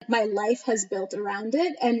my life has built around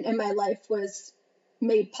it, and my life was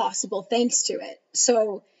made possible thanks to it.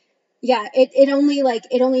 So yeah, it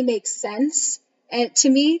only makes sense and to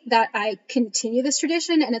me that I continue this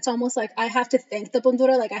tradition, and it's almost like I have to thank the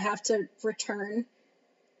Bundura, like I have to return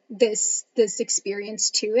this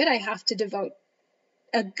experience to it. I have to devote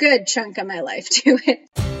a good chunk of my life to it.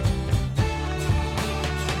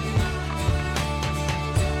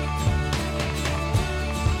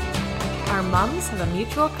 Our mums have a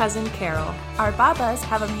mutual cousin, Carol. Our babas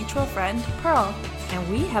have a mutual friend, Pearl. And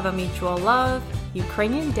we have a mutual love,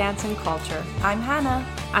 Ukrainian dance and culture. I'm Hannah.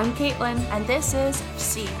 I'm Caitlin. And this is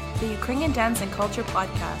Wsi, the Ukrainian Dance and Culture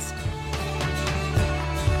podcast.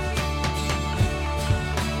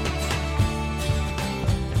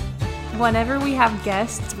 Whenever we have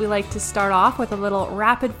guests, we like to start off with a little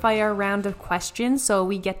rapid fire round of questions so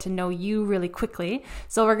we get to know you really quickly.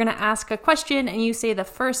 So we're going to ask a question and you say the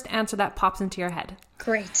first answer that pops into your head.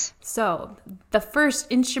 Great. So the first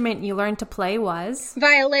instrument you learned to play was?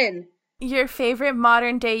 Violin. Your favorite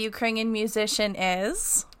modern day Ukrainian musician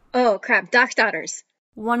is? Oh crap, Dark Daughters.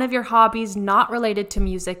 One of your hobbies not related to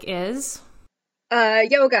music is?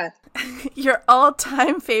 Yoga. Your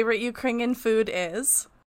all-time favorite Ukrainian food is?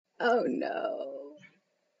 Oh no.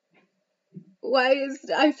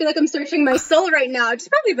 I feel like I'm searching my soul right now. It's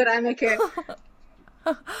probably Vareniki.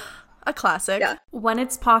 A classic. Yeah. When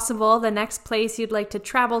it's possible, the next place you'd like to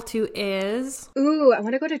travel to is? Ooh, I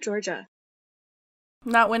want to go to Georgia.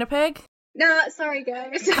 Not Winnipeg? No, sorry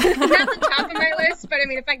guys. Not the top of my list, but I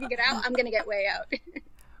mean, if I can get out, I'm going to get way out.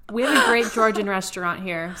 We have a great Georgian restaurant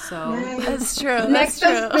here, so. Nice. That's true. Next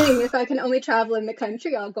best thing, if I can only travel in the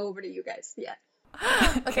country, I'll go over to you guys. Yeah.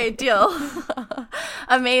 Okay, deal.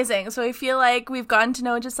 Amazing. So we feel like we've gotten to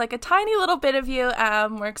know just like a tiny little bit of you.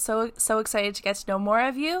 We're so excited to get to know more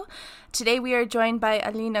of you. Today we are joined by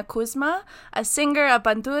Alina Kuzma, a singer, a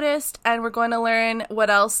bandurist, and we're going to learn what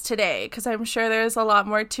else today, because I'm sure there's a lot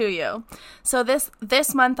more to you. So this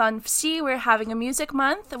month on Wsi, we're having a music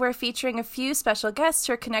month. We're featuring a few special guests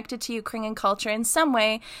who are connected to Ukrainian culture in some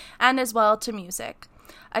way, and as well to music.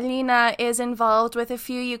 Alina is involved with a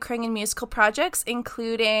few Ukrainian musical projects,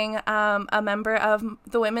 including a member of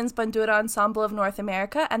the Women's Bandura Ensemble of North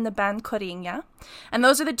America and the band Korinya. And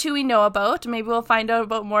those are the two we know about. Maybe we'll find out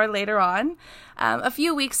about more later on. A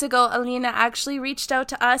few weeks ago, Alina actually reached out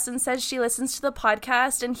to us and said she listens to the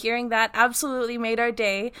podcast, and hearing that absolutely made our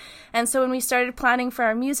day. And so when we started planning for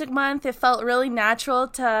our music month, it felt really natural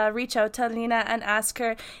to reach out to Alina and ask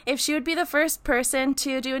her if she would be the first person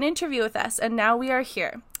to do an interview with us. And now we are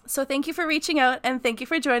here. So thank you for reaching out, and thank you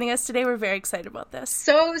for joining us today. We're very excited about this.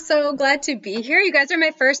 So glad to be here. You guys are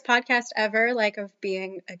my first podcast ever, of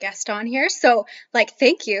being a guest on here. So,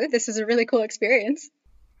 thank you. This is a really cool experience.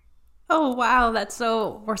 Oh, wow.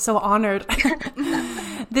 We're so honored.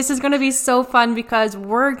 This is going to be so fun because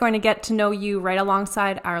we're going to get to know you right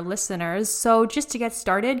alongside our listeners. So just to get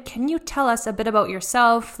started, can you tell us a bit about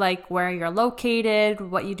yourself, like where you're located,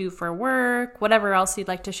 what you do for work, whatever else you'd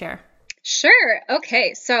like to share? Sure.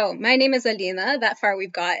 Okay. So my name is Alina. That far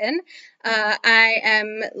we've gotten. I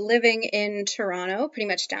am living in Toronto, pretty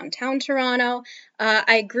much downtown Toronto.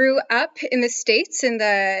 I grew up in the States, in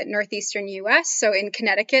the northeastern U.S., so in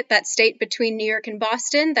Connecticut, that state between New York and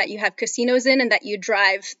Boston that you have casinos in and that you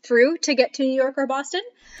drive through to get to New York or Boston.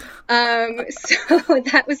 So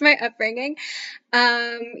that was my upbringing.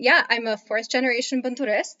 I'm a fourth generation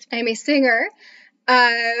bandurist. I'm a singer.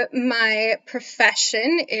 My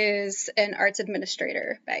profession is an arts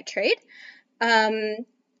administrator by trade.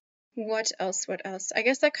 What else? I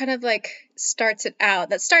guess that kind of starts it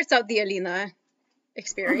out. That starts out the Alina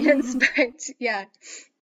experience, but yeah.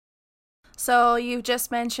 So you just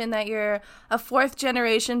mentioned that you're a fourth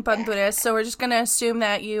generation bandurist, so we're just going to assume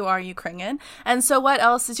that you are Ukrainian. And so what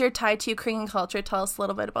else is your tie to Ukrainian culture? Tell us a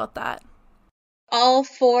little bit about that. All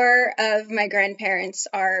four of my grandparents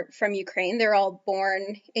are from Ukraine. They're all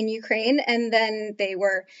born in Ukraine, and then they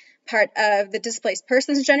were part of the displaced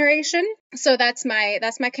persons generation. So that's my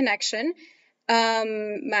connection.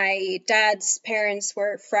 My dad's parents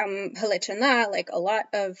were from Halychina, like a lot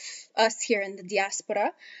of us here in the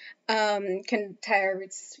diaspora. Can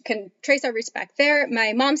trace our roots back there.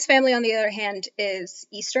 My mom's family, on the other hand, is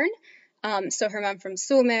Eastern. So her mom from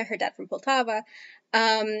Sumy, her dad from Poltava.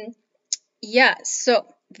 So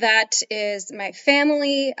that is my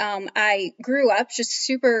family. I grew up just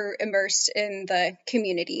super immersed in the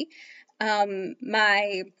community.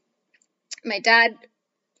 My dad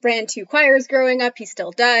ran 2 choirs growing up. He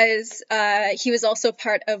still does. He was also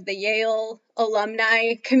part of the Yale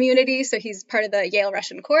alumni community, so he's part of the Yale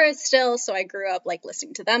Russian chorus still. So I grew up like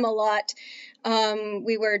listening to them a lot.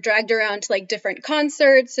 We were dragged around to like different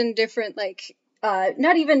concerts and different like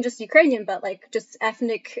not even just Ukrainian, but like just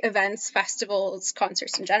ethnic events, festivals,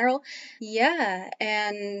 concerts in general. Yeah,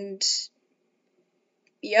 and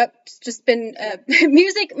yep, it's just been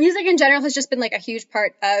music in general has just been like a huge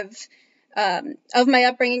part of my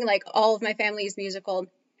upbringing. Like all of my family is musical.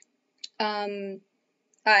 Other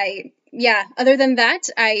than that,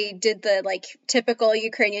 I did the like typical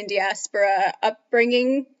Ukrainian diaspora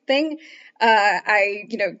upbringing thing. I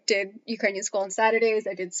did Ukrainian school on Saturdays.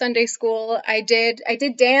 I did Sunday school. I did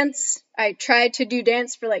dance. I tried to do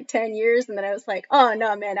dance for like 10 years, and then I was like, oh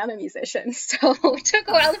no, man, I'm a musician. So it took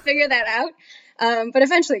a while to figure that out. But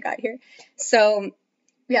eventually got here. So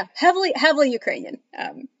yeah, heavily Ukrainian.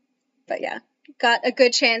 But yeah, got a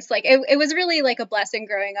good chance. Like it was really like a blessing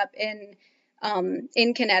growing up in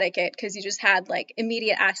Connecticut, because you just had like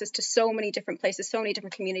immediate access to so many different places, so many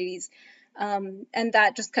different communities. And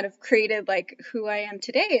that just kind of created like who I am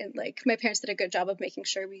today. And like my parents did a good job of making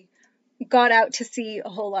sure we got out to see a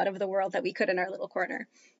whole lot of the world that we could in our little corner.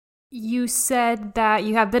 You said that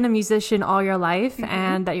you have been a musician all your life, mm-hmm.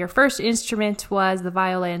 and that your first instrument was the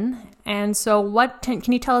violin. And so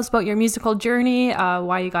can you tell us about your musical journey,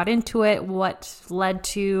 why you got into it, what led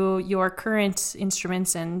to your current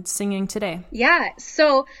instruments and singing today? Yeah,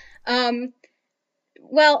 so,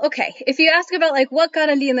 well, okay, if you ask about like what got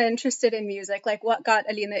Alina interested in music, like what got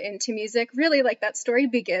Alina into music, really like that story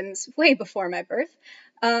begins way before my birth.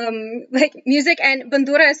 Like music, and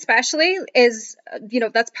bandura especially is,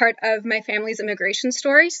 that's part of my family's immigration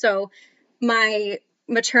story. So my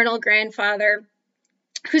maternal grandfather,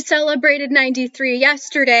 who celebrated 93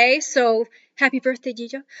 yesterday, so happy birthday,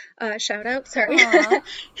 Gigi, shout out, sorry.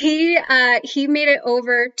 He made it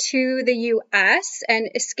over to the U.S. and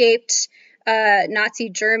escaped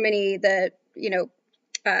Nazi Germany, the,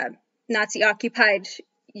 Nazi occupied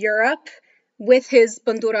Europe, with his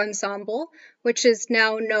bandura ensemble, which is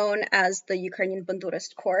now known as the Ukrainian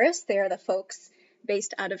Bandurist Chorus. They are the folks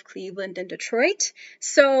based out of Cleveland and Detroit.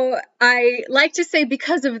 So I like to say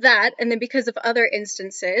because of that, and then because of other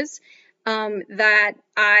instances, that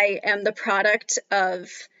I am the product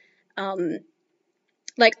of, I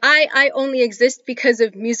only exist because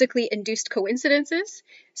of musically induced coincidences.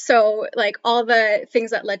 So like all the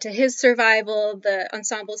things that led to his survival, the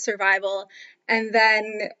ensemble's survival, and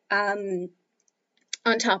then,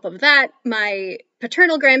 on top of that, my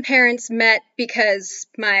paternal grandparents met because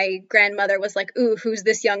my grandmother was like, ooh, who's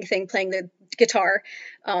this young thing playing the guitar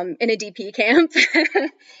in a DP camp?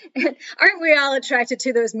 Aren't we all attracted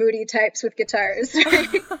to those moody types with guitars?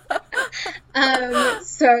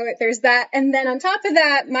 So there's that. And then on top of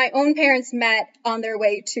that, my own parents met on their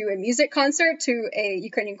way to a music concert, to a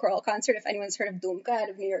Ukrainian choral concert. If anyone's heard of Dumka out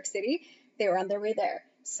of New York City, they were on their way there.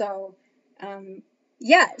 So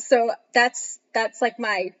yeah, so that's like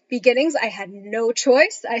my beginnings. I had no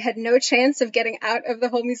choice. I had no chance of getting out of the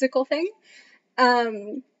whole musical thing.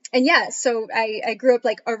 And yeah, so I grew up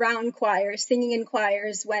like around choirs, singing in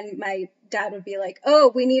choirs, when my dad would be like,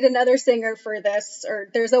 oh, we need another singer for this, or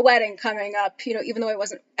there's a wedding coming up, even though I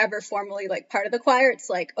wasn't ever formally like part of the choir. It's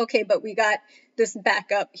like, okay, but we got this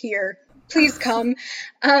backup here. Please come.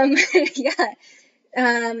 Yeah.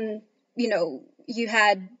 You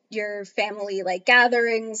had your family like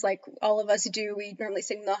gatherings, like all of us do. We normally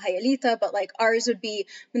sing the Hayalita, but like ours would be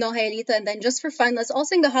no Hayalita, and then just for fun, let's all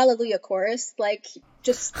sing the Hallelujah chorus, like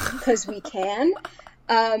just because we can.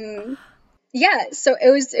 Yeah, so it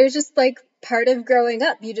was just like part of growing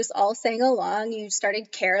up. You just all sang along. You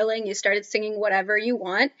started caroling. You started singing whatever you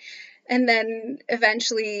want. And then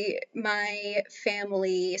eventually my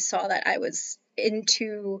family saw that I was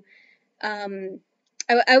into,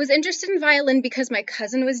 I was interested in violin because my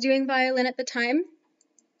cousin was doing violin at the time,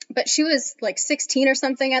 but she was like 16 or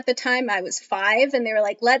something at the time. I was 5, and they were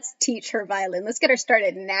like, let's teach her violin. Let's get her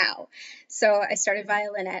started now. So I started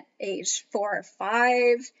violin at age 4 or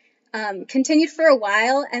 5, continued for a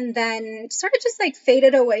while, and then sort of just like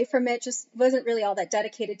faded away from it. Just wasn't really all that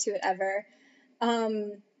dedicated to it ever.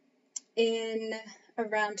 In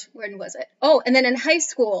around, when was it? Oh, and then in high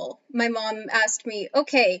school, my mom asked me,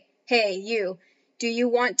 okay, hey, do you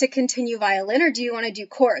want to continue violin, or do you want to do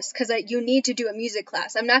chorus? Because you need to do a music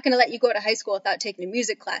class. I'm not going to let you go to high school without taking a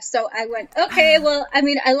music class. So I went, okay, well, I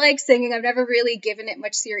mean, I like singing. I've never really given it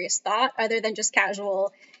much serious thought other than just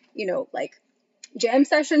casual, like jam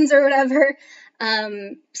sessions or whatever.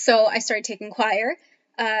 So I started taking choir.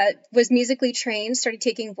 was musically trained, started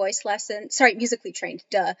taking voice lessons. Sorry, musically trained,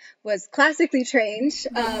 was classically trained.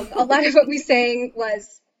 A lot of what we sang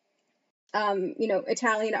was,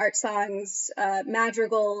 Italian art songs,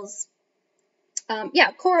 madrigals,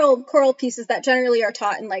 choral pieces that generally are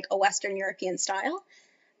taught in like a Western European style.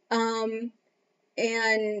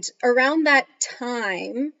 And around that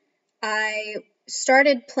time, I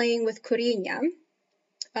started playing with Curiña.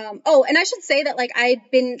 And I should say that like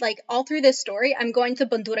I'd been like all through this story, I'm going to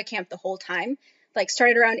Bandura camp the whole time. Like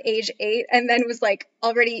started around age 8 and then was like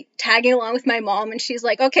already tagging along with my mom, and she's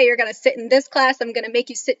like, okay, you're gonna sit in this class. I'm gonna make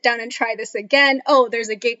you sit down and try this again. Oh, there's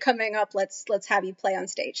a gig coming up. Let's have you play on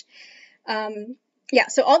stage.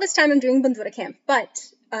 So all this time I'm doing Bandura camp,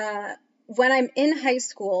 but when I'm in high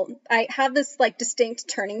school, I have this like distinct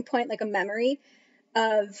turning point, like a memory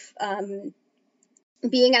of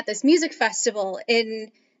being at this music festival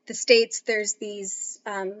in the States. There's these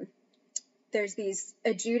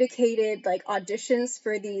adjudicated like auditions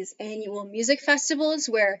for these annual music festivals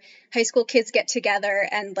where high school kids get together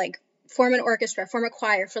and like form an orchestra, form a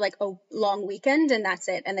choir for like a long weekend, and that's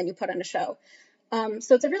it. And then you put on a show.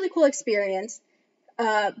 So it's a really cool experience.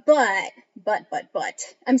 But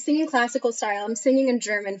I'm singing classical style. I'm singing in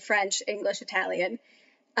German, French, English, Italian.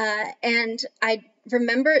 And I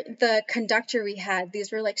remember the conductor we had,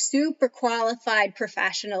 these were like super qualified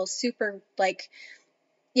professionals, super like,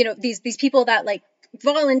 these people that like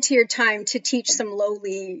volunteered time to teach some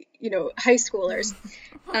lowly, high schoolers.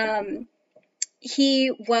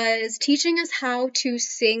 He was teaching us how to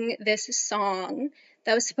sing this song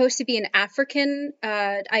that was supposed to be an African,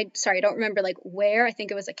 I don't remember like where. I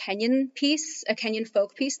think it was a Kenyan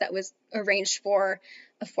folk piece that was arranged for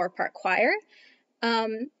a 4-part choir.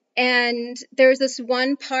 And there's this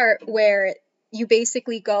one part where you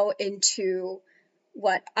basically go into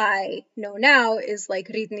what I know now is like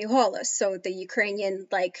Ridni Holos, so the Ukrainian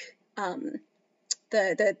like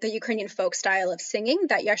the Ukrainian folk style of singing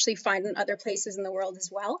that you actually find in other places in the world as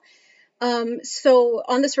well. So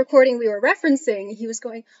on this recording we were referencing, he was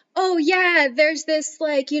going, oh yeah, there's this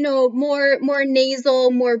like, more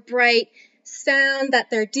nasal, more bright sound that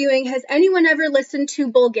they're doing. Has anyone ever listened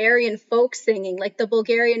to Bulgarian folk singing, like the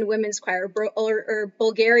Bulgarian women's choir or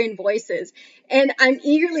Bulgarian voices? And I'm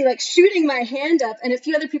eagerly like shooting my hand up, and a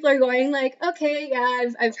few other people are going like, okay, yeah,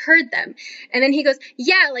 I've heard them. And then he goes,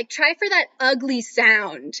 yeah, like try for that ugly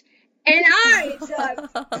sound. And I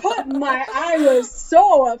was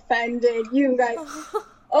so offended, you guys.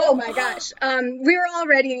 Oh my gosh. We were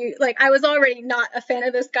already like, I was already not a fan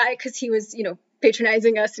of this guy because he was,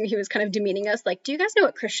 patronizing us, and he was kind of demeaning us. Like, do you guys know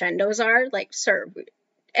what crescendos are? Like, sir,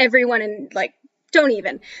 everyone in like, don't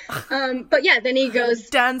even. But yeah, then he goes,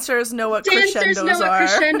 dancers know what crescendos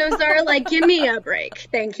are. Like, give me a break.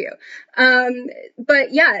 Thank you.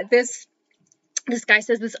 But yeah, this guy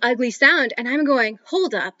says this ugly sound, and I'm going,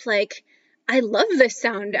 hold up, like, I love this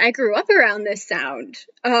sound. I grew up around this sound.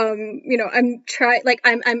 I'm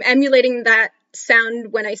emulating that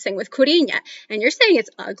sound when I sing with Curiña, and you're saying it's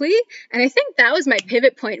ugly. And I think that was my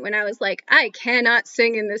pivot point when I was like, I cannot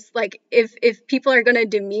sing in this, like, if people are going to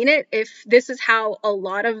demean it, if this is how a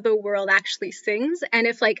lot of the world actually sings, and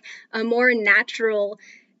if like a more natural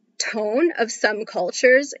tone of some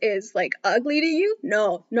cultures is like ugly to you,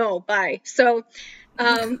 no, bye. So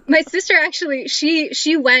my sister actually,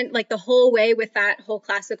 she went like the whole way with that whole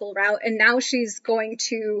classical route, and now she's going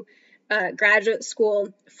to graduate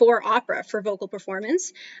school for opera, for vocal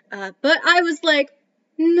performance. But I was like,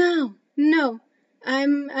 no,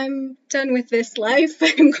 I'm done with this life.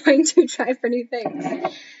 I'm going to try for new things.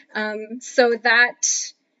 So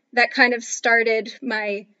that kind of started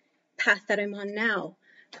my path that I'm on now.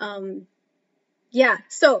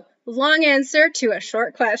 So long answer to a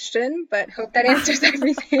short question, but hope that answers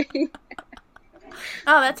everything.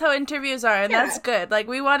 Oh, that's how interviews are, and that's good. Like,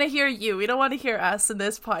 we want to hear you. We don't want to hear us in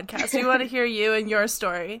this podcast. We want to hear you and your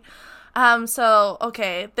story.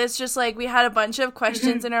 Okay, this just like, we had a bunch of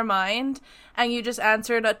questions in our mind, and you just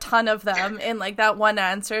answered a ton of them in like that one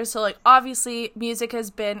answer. So like, obviously music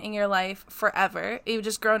has been in your life forever. You've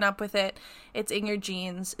just grown up with it. It's in your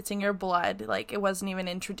genes. It's in your blood. Like, it wasn't even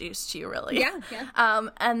introduced to you, really. Yeah.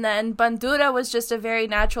 And then Bandura was just a very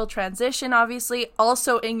natural transition, obviously,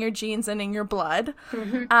 also in your genes and in your blood.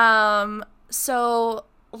 So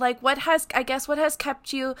like, what has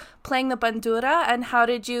kept you playing the Bandura, and how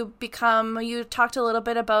did you you talked a little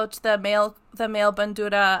bit about the male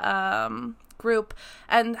Bandura group,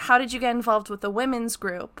 and how did you get involved with the women's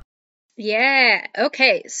group? Yeah.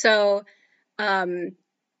 Okay. So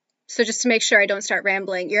just to make sure I don't start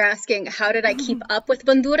rambling, you're asking how did I keep up with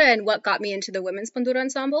Bandura and what got me into the women's Bandura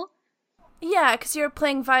ensemble? Yeah, because you were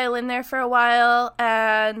playing violin there for a while,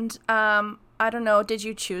 and I don't know, did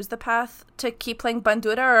you choose the path to keep playing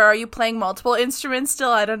bandura, or are you playing multiple instruments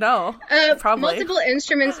still? I don't know. Probably. Multiple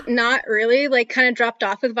instruments, not really, like kind of dropped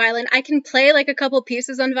off with violin. I can play like a couple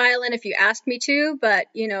pieces on violin if you ask me to, but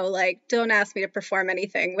like don't ask me to perform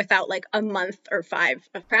anything without like a month or 5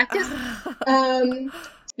 of practice.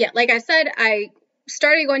 Yeah, like I said, I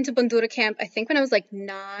started going to bandura camp, I think when I was like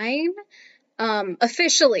 9,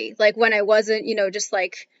 officially, like when I wasn't, just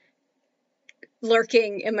like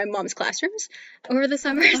lurking in my mom's classrooms over the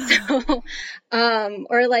summer. So,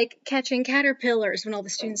 or like catching caterpillars when all the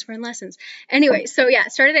students were in lessons. Anyway, so yeah,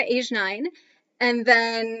 started at age 9, and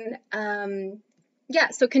then,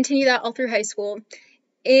 so continue that all through high school.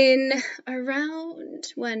 In around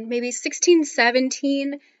when maybe 16,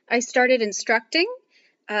 17, I started instructing.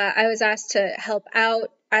 I was asked to help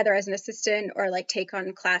out either as an assistant or like take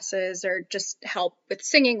on classes or just help with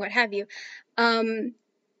singing, what have you.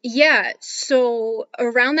 Yeah, so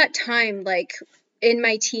around that time, like in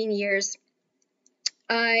my teen years,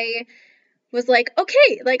 I was like,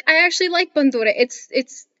 okay, like I actually like bandura.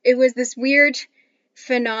 It was this weird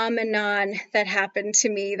phenomenon that happened to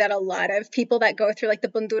me that a lot of people that go through like the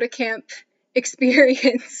bandura camp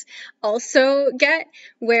experience also get,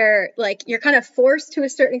 where like you're kind of forced to a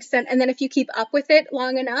certain extent, and then if you keep up with it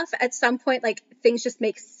long enough, at some point like things just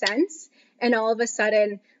make sense, and all of a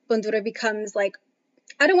sudden bandura becomes like,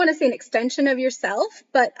 I don't want to say an extension of yourself,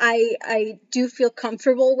 but I do feel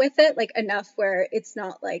comfortable with it, like enough where it's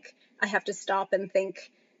not like I have to stop and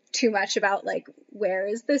think too much about like, where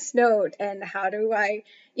is this note and how do I,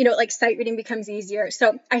 like sight reading becomes easier.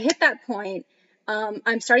 So I hit that point.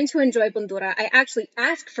 I'm starting to enjoy bandura. I actually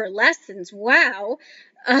asked for lessons. Wow.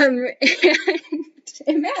 And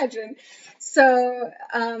imagine. So,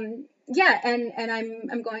 yeah, and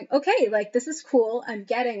I'm going, okay, like this is cool. I'm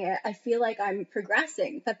getting it. I feel like I'm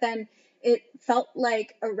progressing. But then it felt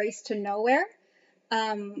like a race to nowhere,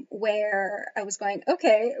 where I was going,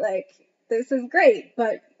 okay, like this is great,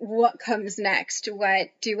 but what comes next? What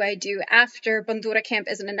do I do after bandura camp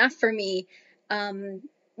isn't enough for me?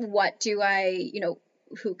 What do I,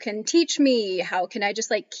 who can teach me? How can I just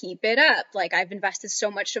like keep it up? Like I've invested so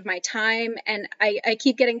much of my time, and I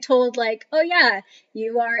keep getting told like, oh yeah,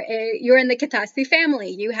 you're in the Kitasi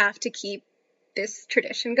family. You have to keep this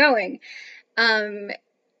tradition going.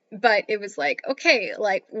 But it was like, okay,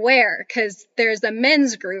 like where? Because there's a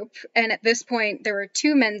men's group, and at this point there were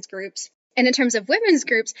 2 men's groups. And in terms of women's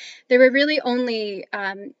groups, there were really only,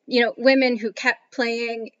 women who kept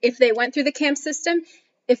playing if they went through the camp system.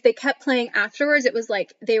 If they kept playing afterwards, it was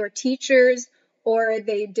like they were teachers or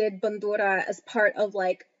they did bandura as part of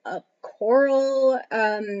like a choral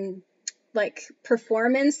like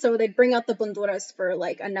performance. So they'd bring out the banduras for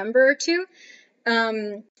like a number or 2.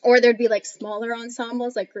 Or there'd be like smaller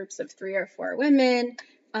ensembles, like groups of 3 or 4 women.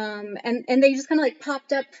 And they just kind of like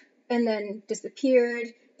popped up and then disappeared.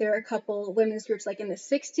 There were a couple women's groups like in the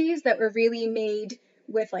 60s that were really made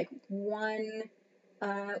with like one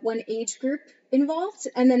age group involved.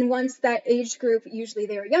 And then once that age group, usually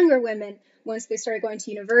they were younger women, once they started going to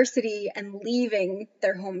university and leaving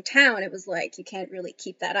their hometown, it was like, you can't really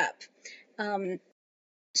keep that up.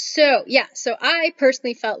 So I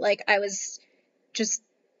personally felt like I was just,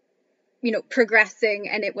 progressing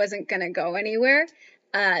and it wasn't going to go anywhere.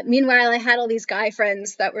 Meanwhile, I had all these guy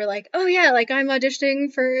friends that were like, oh yeah, like I'm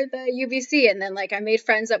auditioning for the UBC. And then like I made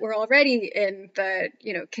friends that were already in the,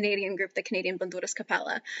 Canadian group, the Canadian Banduras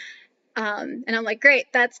Capella. And I'm like,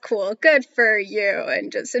 great, that's cool. Good for you.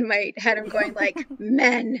 And just in my head, I'm going like,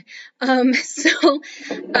 men. So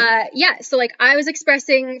like I was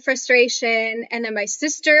expressing frustration, and then my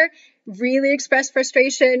sister really expressed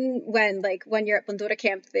frustration when you're at Bandura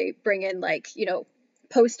camp, they bring in like,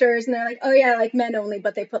 posters and they're like, oh yeah, like men only,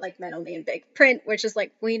 but they put like men only in big print, which is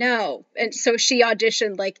like, we know. And so she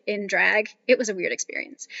auditioned like in drag. It was a weird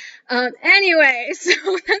experience. Anyway, so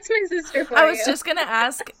that's my sister for I was just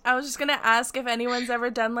gonna ask if anyone's ever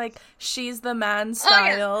done like She's the Man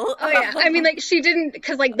style. Oh yeah. I mean, like she didn't,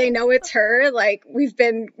 because like they know it's her, like we've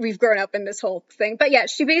grown up in this whole thing. But yeah,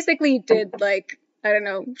 she basically did like, I don't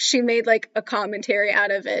know, she made like a commentary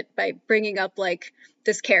out of it by bringing up like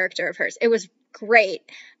this character of hers. It was great.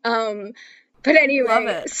 But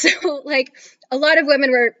anyway, so like a lot of women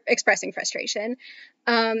were expressing frustration.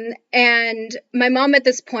 And my mom at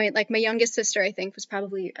this point, like my youngest sister, I think was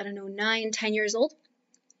probably, 9, 10 years old.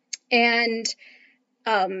 And,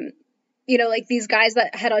 like these guys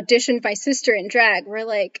that had auditioned my sister in drag were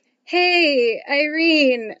like, hey,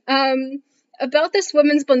 Irene, about this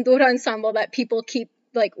women's bandura ensemble that people keep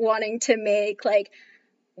like wanting to make, like,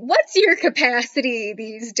 what's your capacity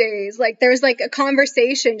these days? Like, there's like a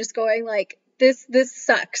conversation just going like, this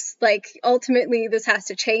sucks. Like, ultimately, this has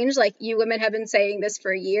to change. Like, you women have been saying this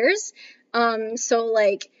for years. So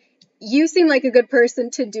like, you seem like a good person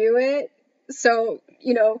to do it. So,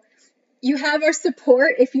 you know, you have our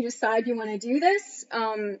support if you decide you want to do this.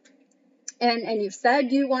 And you've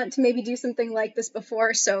said you want to maybe do something like this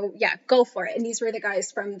before, so yeah, go for it. And these were the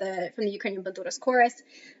guys from the Ukrainian Banduras chorus.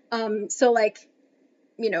 So like,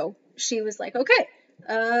 you know, she was like, okay,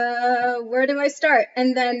 where do I start?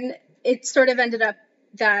 And then it sort of ended up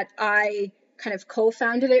that I kind of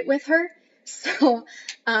co-founded it with her. So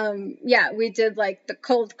yeah, we did like the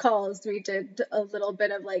cold calls, we did a little bit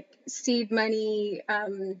of like seed money,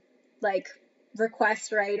 like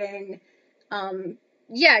request writing,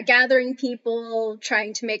 yeah, gathering people,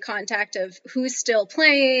 trying to make contact of who's still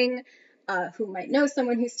playing, who might know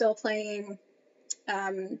someone who's still playing.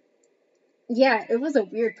 Yeah, it was a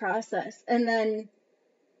weird process. And then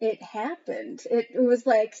it happened. It was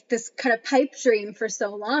like this kind of pipe dream for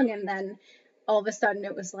so long. And then all of a sudden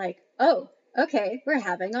it was like, oh, okay, we're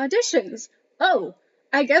having auditions. Oh,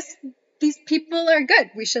 I guess these people are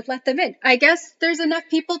good. We should let them in. I guess there's enough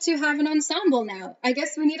people to have an ensemble now. I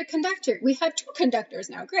guess we need a conductor. We have 2 conductors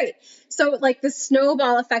now. Great. So like the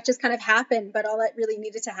snowball effect just kind of happened, but all that really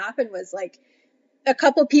needed to happen was like a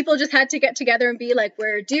couple people just had to get together and be like,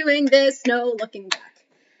 we're doing this, no looking back.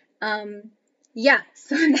 Yeah,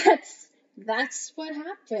 so that's what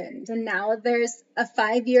happened. And now there's a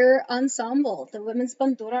 5-year ensemble. The Women's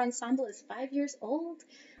Bandura Ensemble is 5 years old.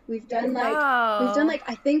 We've done like,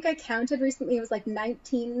 I think I counted recently, it was like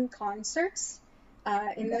 19 concerts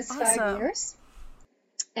in those 5 years.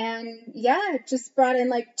 And yeah, just brought in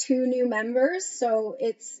like 2 new members. So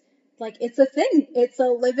it's like, it's a thing. It's a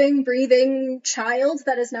living, breathing child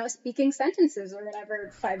that is now speaking sentences or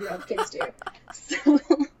whatever 5-year-old kids do. So.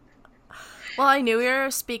 Well, I knew we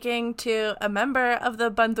were speaking to a member of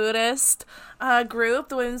the Bandurist group,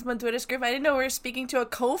 the Women's Bandurist group. I didn't know we were speaking to a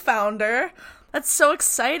co-founder. That's so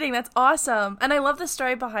exciting. That's awesome. And I love the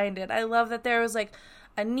story behind it. I love that there was like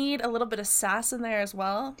a little bit of sass in there as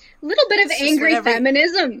well. A little bit of angry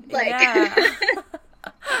feminism. Like. Yeah.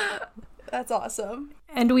 That's awesome.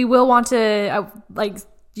 And we will want to,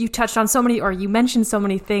 you touched on so many, or you mentioned so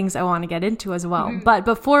many things I want to get into as well. Mm-hmm. But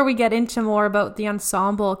before we get into more about the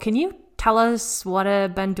ensemble, can you tell us what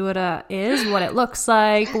a bandura is, what it looks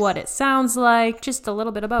like, what it sounds like, just a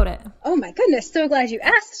little bit about it? Oh my goodness, so glad you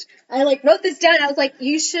asked. I wrote this down. I was like,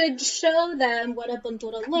 you should show them what a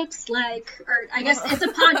bandura looks like. Or I guess it's a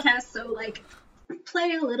podcast, so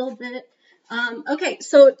play a little bit. Okay,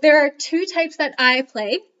 so there are 2 types that I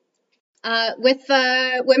play. With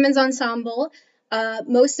the women's ensemble,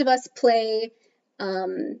 most of us play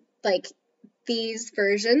these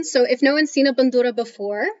versions. So if no one's seen a bandura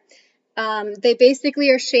before, they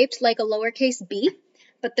basically are shaped like a lowercase b,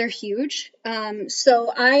 but they're huge.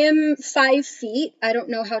 So I am 5 feet. I don't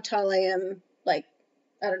know how tall I am, I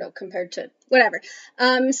don't know, compared to whatever.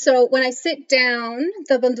 So when I sit down,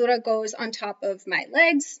 the bandura goes on top of my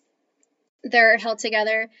legs. They're held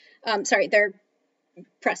together. They're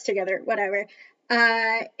pressed together, whatever.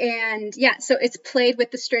 And yeah, so it's played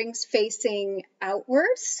with the strings facing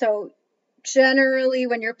outwards. So generally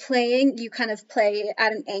when you're playing, you kind of play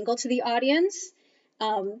at an angle to the audience.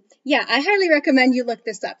 Yeah, I highly recommend you look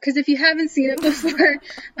this up, because if you haven't seen it before,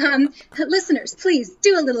 listeners, please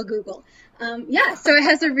do a little Google. Yeah, so it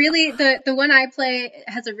has a really, the one I play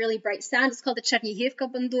has a really bright sound. It's called the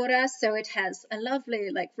Chernihievka bandura, so it has a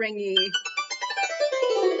lovely, ringy.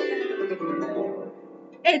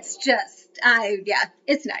 It's just, yeah,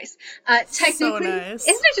 it's nice. Technically, so nice.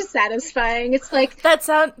 Isn't it just satisfying? It's like... That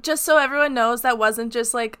sound, just so everyone knows, that wasn't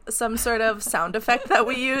just some sort of sound effect that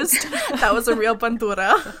we used. That was a real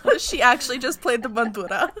bandura. She actually just played the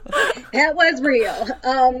bandura. That was real.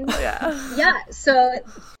 Yeah. Yeah, so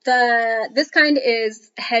this kind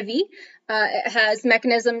is heavy. It has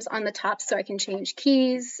mechanisms on the top so I can change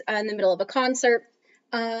keys in the middle of a concert.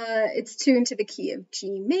 It's tuned to the key of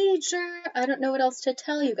G major. I don't know what else to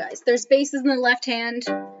tell you guys. There's basses in the left hand.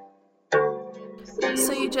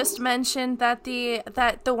 So you just mentioned that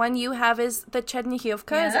the one you have is the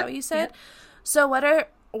Chernihievka, yeah, is that what you said? Yeah. So what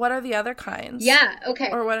are the other kinds? Yeah, okay.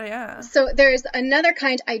 Or what are, yeah. So there's another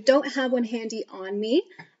kind. I don't have one handy on me.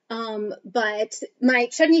 But my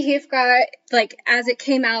Chernihievka, as it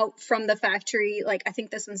came out from the factory, I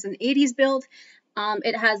think this one's an 80s build.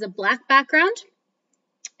 It has a black background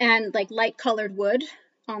and light colored wood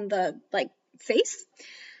on the face.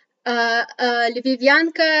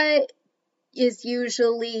 Lvivianka is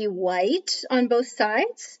usually white on both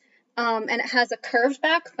sides, and it has a curved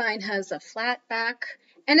back. Mine has a flat back,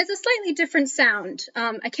 and it's a slightly different sound.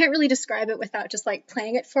 I can't really describe it without just like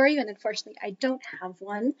playing it for you, and unfortunately I don't have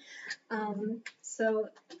one. So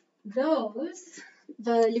those,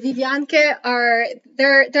 the Lvivianke are,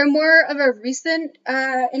 they're more of a recent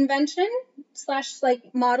invention /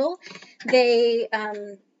 like model. They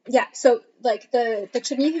so like the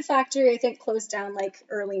Chernihiv factory I think closed down like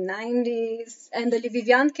early 90s, and the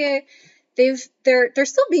Lvivianke, they're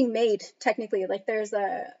still being made technically. Like there's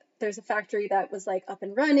a factory that was like up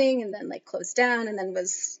and running and then like closed down and then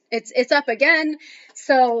it's up again.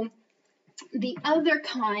 So the other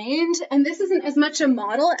kind, and this isn't as much a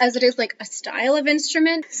model as it is like a style of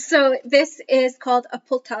instrument. So this is called a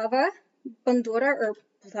Poltava bandura, or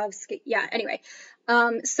Poltavsky. Yeah, anyway.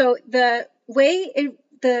 So the way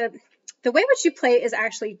which you play is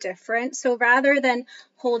actually different. So rather than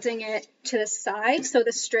holding it to the side, so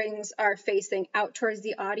the strings are facing out towards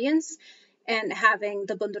the audience and having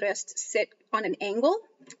the bandurist sit on an angle,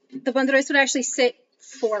 the bandurist would actually sit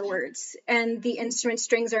forwards and the instrument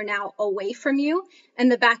strings are now away from you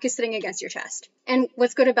and the back is sitting against your chest. And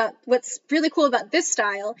what's really cool about this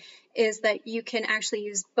style is that you can actually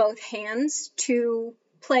use both hands to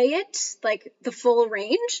play it, like the full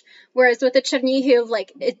range, whereas with the Chernihiv,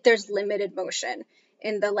 like there's limited motion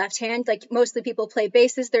in the left hand. Like mostly people play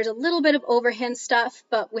basses, there's a little bit of overhand stuff,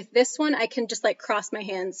 but with this one I can just like cross my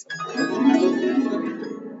hands.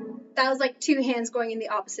 That was like two hands going in the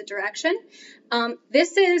opposite direction.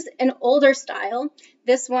 This is an older style.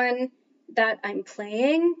 This one that I'm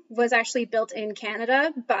playing was actually built in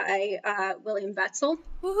Canada by William Wetzel.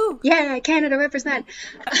 Woohoo! Yeah, Canada represent.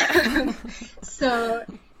 So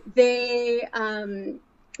they,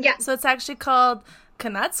 So it's actually called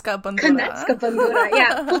Kanadska bandura. Kanadska bandura,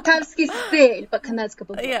 yeah. Poltavsky style, but Kanadska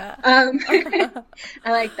bandura. Yeah.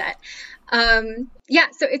 I like that. So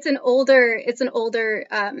it's an older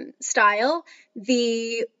style.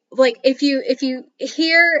 If you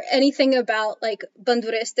hear anything about like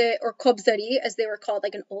banduriste or kobzari, as they were called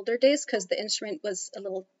like in older days, because the instrument was a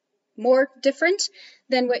little more different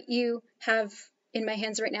than what you have in my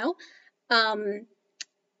hands right now,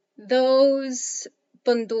 those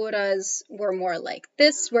banduras were more like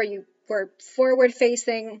this, where you were forward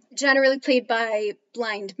facing, generally played by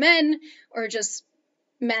blind men or just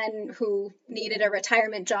men who needed a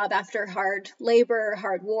retirement job after hard labor,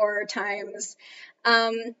 hard war times.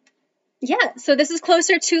 So this is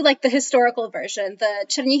closer to like the historical version. The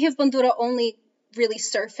Chernihiv bandura only really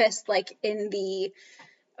surfaced like in the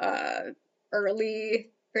early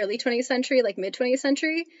 20th century, like mid 20th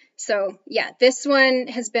century. So yeah, this one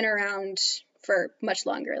has been around for much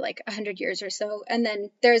longer, like 100 years or so. And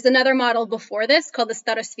then there's another model before this called the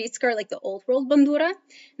Starosvitska, or like the old world bandura,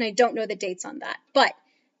 and I don't know the dates on that. But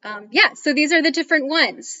so these are the different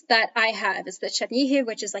ones that I have. It's the Chernihiv,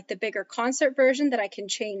 which is like the bigger concert version that I can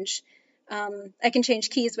change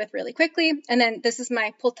keys with really quickly. And then this is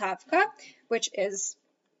my Poltavka, which is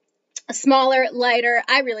a smaller, lighter.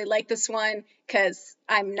 I really like this one because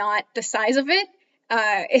I'm not the size of it.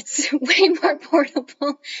 It's way more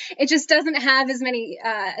portable. It just doesn't have as many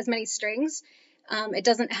strings. It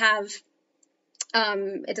doesn't have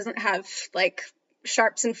like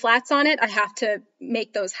sharps and flats on it. I have to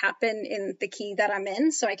make those happen in the key that I'm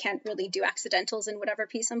in, so I can't really do accidentals in whatever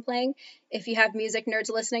piece I'm playing. If you have music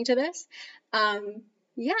nerds listening to this,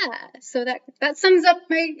 so that sums up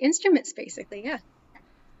my instruments basically. Yeah.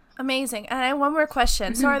 Amazing. And I have one more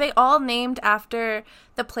question. So are they all named after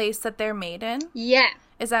the place that they're made in? Yeah.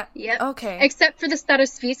 Is that? Yeah. Okay. Except for the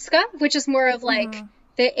Starosvitska, which is more of like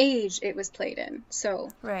the age it was played in.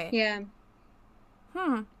 So. Right. Yeah.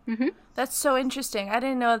 That's so interesting. I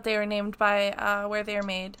didn't know that they were named by where they were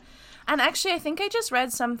made. And actually, I think I just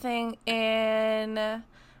read something in, I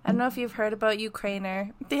don't know if you've heard about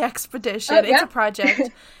Ukrainer, the expedition. Oh, yeah. It's a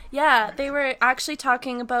project. Yeah, they were actually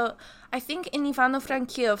talking about, I think in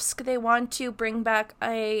Ivano-Frankivsk, they want to bring back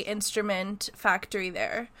a instrument factory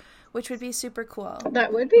there, which would be super cool.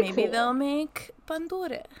 That would be Maybe they'll make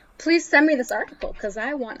bandure. Please send me this article because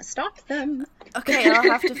I want to stop them. Okay, I'll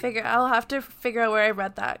have to figure out where I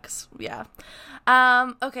read that. 'Cause, yeah.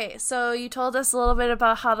 Okay, so you told us a little bit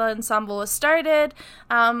about how the ensemble was started.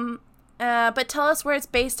 But tell us where it's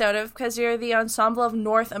based out of, because you're the Ensemble of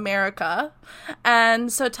North America.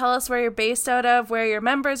 And so tell us where you're based out of, where your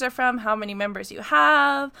members are from, how many members you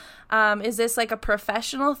have. Is this like a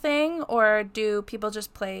professional thing, or do people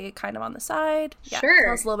just play kind of on the side? Yeah, sure.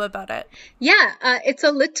 Tell us a little bit about it. Yeah, it's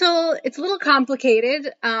a little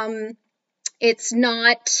complicated. It's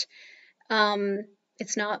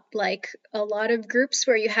It's not like a lot of groups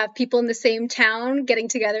where you have people in the same town getting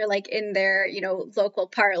together like in their, local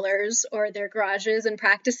parlors or their garages and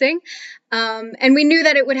practicing. And we knew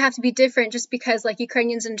that it would have to be different just because like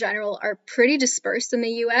Ukrainians in general are pretty dispersed in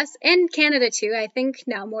the US and Canada too, I think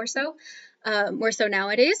now more so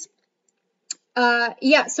nowadays.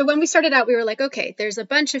 So when we started out, we were like, okay, there's a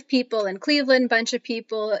bunch of people in Cleveland, bunch of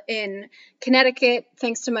people in Connecticut,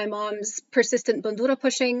 thanks to my mom's persistent bandura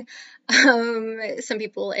pushing, some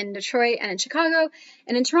people in Detroit and in Chicago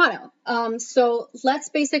and in Toronto. So let's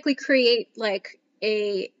basically create like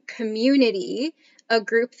a community, a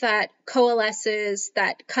group that coalesces,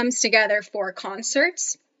 that comes together for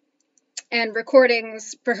concerts and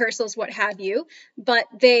recordings, rehearsals, what have you, but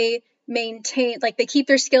they maintain, like they keep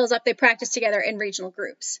their skills up, they practice together in regional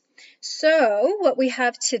groups. So what we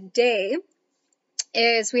have today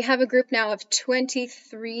is we have a group now of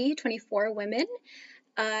 24 women.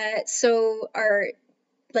 So our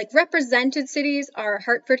like represented cities are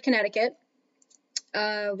Hartford, Connecticut.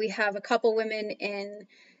 We have a couple women in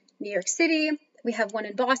New York City. We have one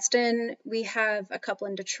in Boston. We have a couple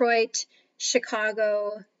in Detroit,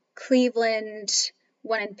 Chicago, Cleveland,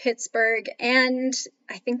 one in Pittsburgh, and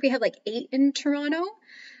I think we have like 8 in Toronto.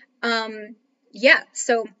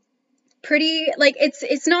 So pretty, like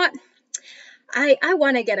it's not, I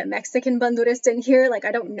want to get a Mexican bandurist in here. Like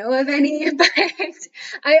I don't know of any, but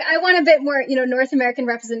I want a bit more, North American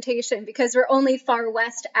representation because we're only far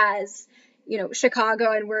west as,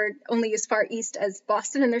 Chicago, and we're only as far east as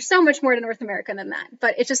Boston, and there's so much more to North America than that.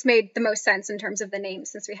 But it just made the most sense in terms of the name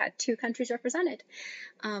since we had 2 countries represented.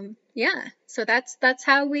 So that's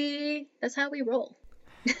how we roll.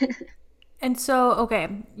 And so, okay,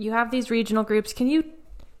 you have these regional groups.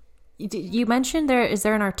 You mentioned is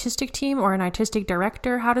there an artistic team or an artistic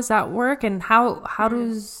director? How does that work, and how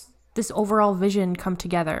does this overall vision come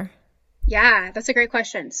together? Yeah, that's a great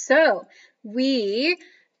question. So we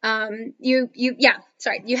you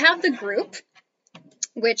have the group,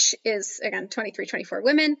 which is again 24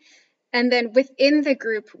 women, and then within the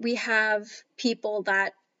group we have people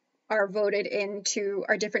that are voted into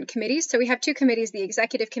our different committees. So we have 2 committees, the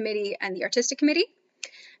executive committee and the artistic committee,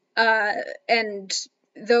 and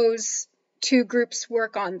those 2 groups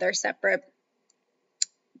work on their separate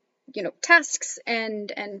tasks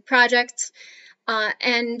and projects,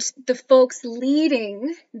 and the folks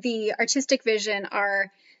leading the artistic vision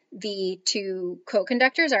are the 2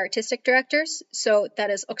 co-conductors, our artistic directors. So that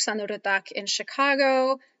is Oksana Rudak in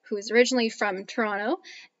Chicago, who is originally from Toronto,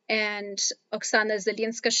 and Oksana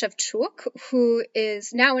Zelinska-Shevchuk, who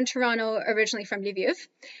is now in Toronto, originally from Lviv.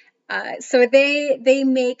 So they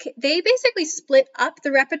basically split up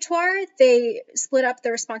the repertoire. They split up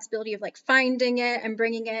the responsibility of like finding it and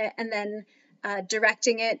bringing it, and then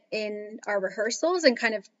directing it in our rehearsals and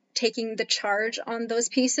kind of taking the charge on those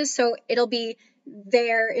pieces. So it'll be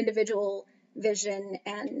their individual vision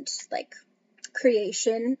and like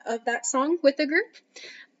creation of that song with the group.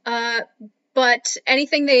 But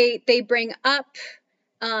anything they bring up,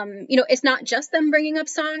 it's not just them bringing up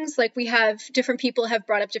songs. Like we have different people have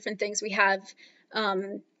brought up different things. We have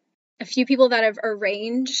a few people that have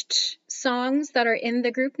arranged songs that are in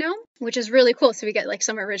the group now, which is really cool. So we get like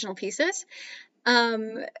some original pieces.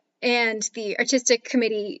 And the artistic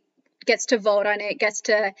committee gets to vote on it, gets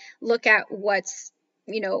to look at what's,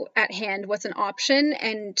 at hand, what's an option,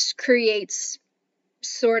 and creates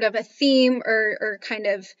sort of a theme or kind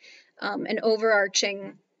of an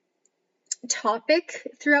overarching topic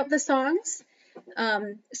throughout the songs,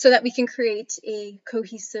 so that we can create a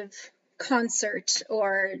cohesive concert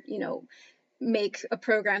or, make a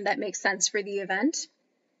program that makes sense for the event.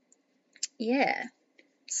 Yeah.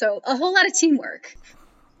 So a whole lot of teamwork.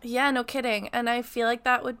 Yeah, no kidding. And I feel like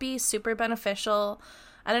that would be super beneficial.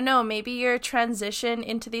 I don't know, maybe your transition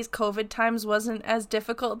into these COVID times wasn't as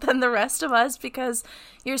difficult than the rest of us because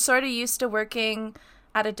you're sort of used to working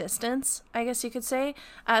at a distance, I guess you could say.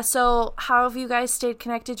 So how have you guys stayed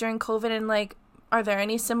connected during COVID, and like, are there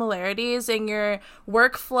any similarities in your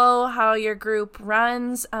workflow, how your group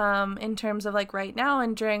runs, in terms of like right now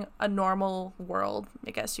and during a normal world, I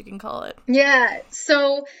guess you can call it? Yeah.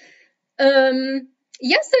 So,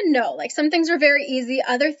 yes and no. Like some things were very easy.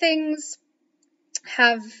 Other things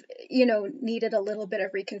have, needed a little bit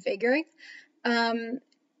of reconfiguring.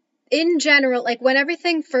 In general, like when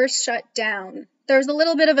everything first shut down, there was a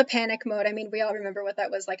little bit of a panic mode. I mean, we all remember what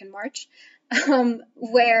that was like in March,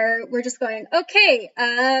 where we're just going, okay,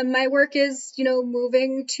 my work is,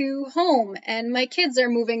 moving to home and my kids are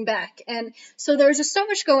moving back. And so there was just so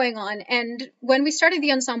much going on. And when we started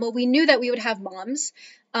the ensemble, we knew that we would have moms.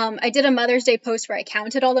 I did a Mother's Day post where I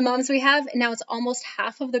counted all the moms we have, and now it's almost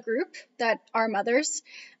half of the group that are mothers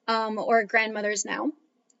or grandmothers now.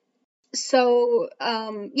 So,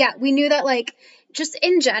 we knew that, like, just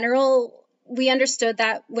in general, we understood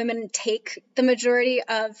that women take the majority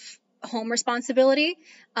of home responsibility,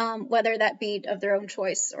 whether that be of their own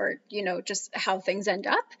choice or, just how things end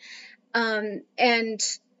up.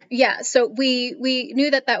 So we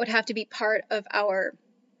knew that would have to be part of our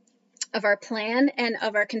plan and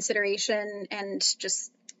of our consideration and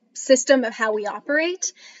just system of how we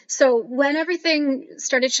operate. So when everything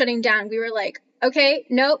started shutting down, we were like, okay,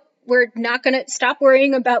 nope. We're not going to stop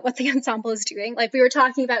worrying about what the ensemble is doing. Like, we were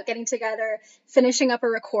talking about getting together, finishing up a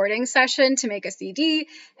recording session to make a CD.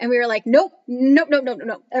 And we were like, nope.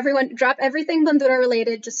 Everyone drop everything Bandura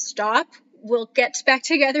related. Just stop. We'll get back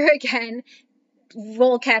together again.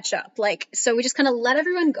 We'll catch up. So we just kind of let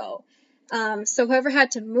everyone go. So whoever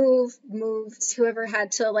had to moved. Whoever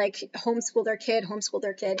had to homeschool their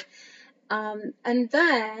kid. And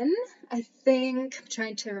then I think I'm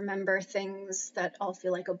trying to remember things that all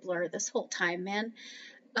feel like a blur this whole time, man.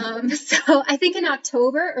 So I think in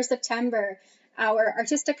October or September, our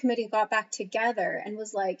artistic committee got back together and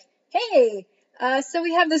was like, hey, so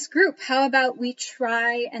we have this group. How about we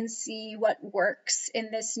try and see what works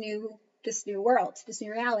in this new world, this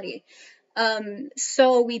new reality?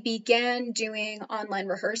 So we began doing online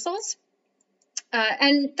rehearsals.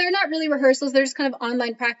 And they're not really rehearsals. They're just kind of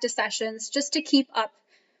online practice sessions just to keep up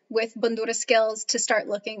with Bandura skills, to start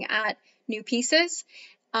looking at new pieces.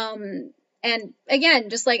 And again,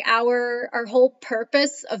 just like our whole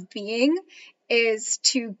purpose of being is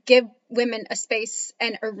to give women a space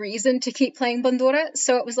and a reason to keep playing Bandura.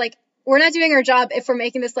 So it was like, we're not doing our job if we're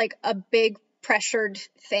making this like a big pressured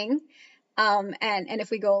thing. And if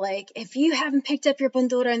we go if you haven't picked up your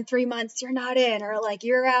Bandura in 3 months, you're not in, or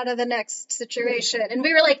you're out of the next situation. And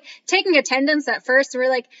we were taking attendance at first. We were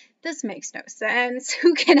like, this makes no sense.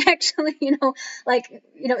 Who can actually,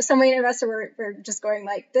 so many of us were just going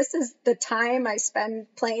this is the time I spend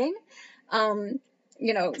playing. So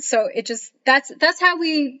it just, that's how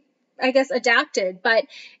we, I guess, adapted. But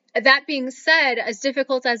that being said, as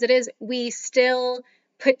difficult as it is, we still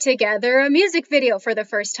put together a music video for the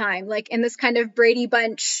first time, in this kind of Brady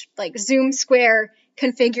Bunch, Zoom square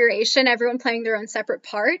configuration, everyone playing their own separate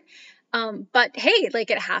part. But hey,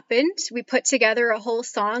 it happened. We put together a whole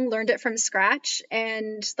song, learned it from scratch,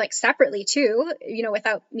 and separately too,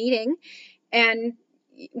 without meeting. And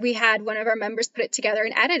we had one of our members put it together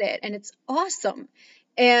and edit it, and it's awesome.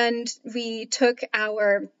 And we took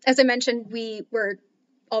as I mentioned, we were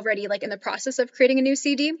already in the process of creating a new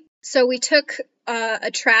CD. So we took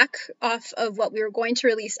a track off of what we were going to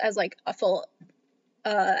release as a full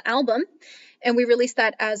album, and we released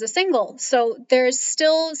that as a single. So there's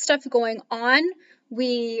still stuff going on.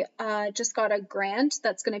 We just got a grant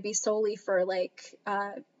that's going to be solely for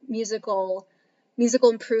musical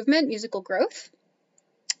improvement, musical growth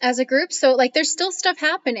as a group. So there's still stuff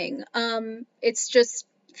happening. It's just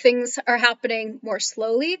things are happening more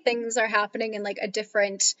slowly. Things are happening in a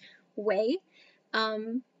different way.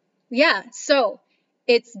 So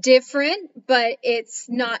it's different, but it's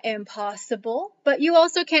not impossible. But you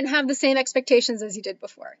also can't have the same expectations as you did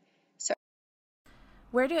before. So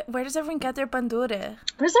where does everyone get their Bandura?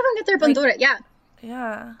 Where does everyone get their Bandura?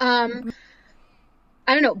 Yeah. I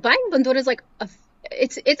don't know. Buying Bandura is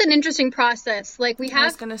it's an interesting process. I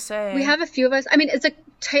was gonna say, we have a few of us. I mean, it's a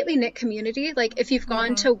tightly knit community. If you've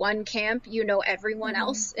gone to one camp, you know everyone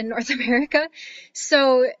else in North America.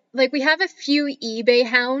 So we have a few eBay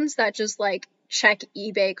hounds that just check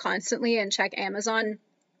eBay constantly and check Amazon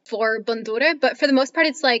for Bandura. But for the most part,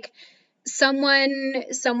 it's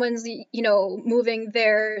someone's moving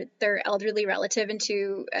their elderly relative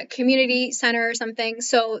into a community center or something,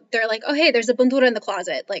 so they're oh, hey, there's a Bandura in the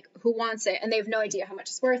closet, who wants it? And they have no idea how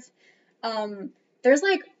much it's worth. There's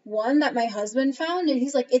one that my husband found, and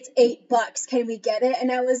he's it's $8, can we get it?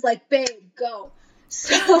 And I was babe, go.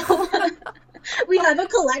 So we have a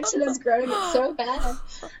collection that's growing. It's so bad.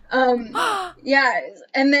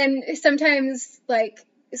 And then sometimes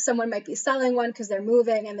someone might be selling one because they're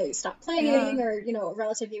moving and they stop playing, or a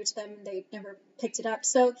relative gave it to them and they never picked it up.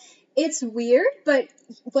 So it's weird, but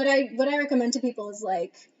what I recommend to people is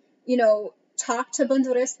talk to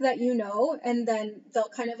Bandurists that and then they'll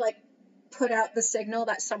kind of put out the signal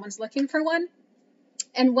that someone's looking for one,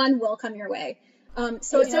 and one will come your way.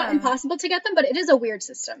 So it's not impossible to get them, but it is a weird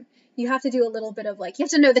system. You have to do a little bit of like, you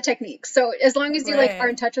have to know the technique. So as long as you like are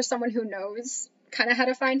in touch with someone who knows kind of how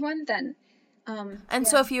to find one, then.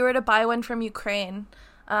 So if you were to buy one from Ukraine,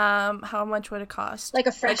 how much would it cost? Like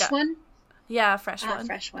a fresh one? Yeah, a fresh one.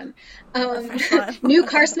 Fresh one. New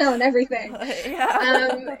car smell and everything.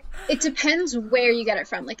 Yeah. It depends where you get it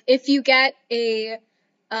from. Like if you get a,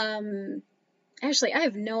 actually, I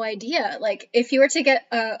have no idea. Like, if you were to get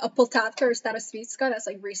a Poltavka or Starosvitska that's,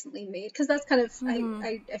 like, recently made, because that's kind of,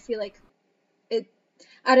 I feel like it,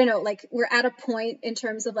 I don't know, like, we're at a point in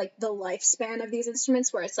terms of, like, the lifespan of these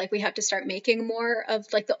instruments where it's, like, we have to start making more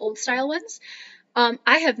of, like, the old style ones.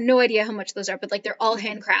 I have no idea how much those are, but, like, they're all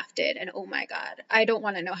handcrafted, and oh my god, I don't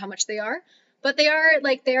want to know how much they are. But they are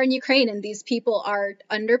in Ukraine, and these people are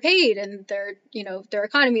underpaid, and their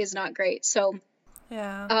economy is not great, so...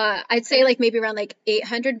 Yeah. I'd say like maybe around like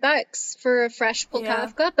 $800 for a fresh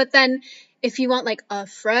Poltavka. But then if you want like a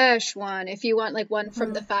fresh one, if you want like one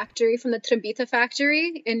from the factory, from the Trembita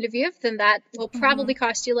factory in Lviv, then that will probably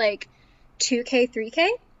cost you like $2,000,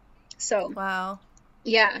 $3,000. So. Wow.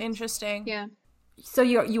 Yeah. Interesting. Yeah. So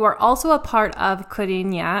you are also a part of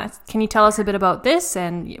Kurinya. Can you tell us a bit about this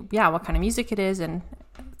and what kind of music it is and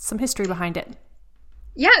some history behind it?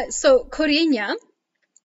 Yeah. So Kurinya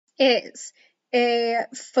is a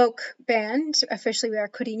folk band. Officially, we are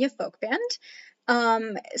Kurinya Folk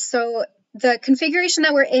Band. So the configuration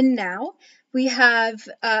that we're in now, we have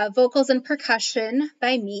vocals and percussion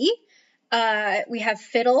by me. We have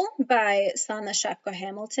fiddle by Sanna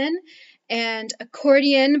Shepko-Hamilton and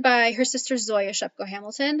accordion by her sister Zoya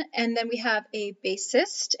Shepko-Hamilton. And then we have a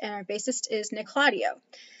bassist, and our bassist is Nick Claudio.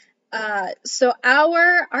 So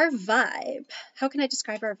our vibe, how can I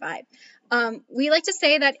describe our vibe? We like to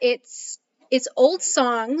say that it's old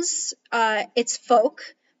songs, it's folk,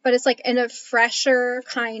 but it's like in a fresher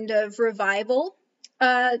kind of revival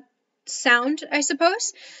sound, I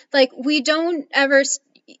suppose. Like we don't ever,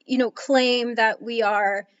 claim that we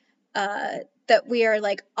are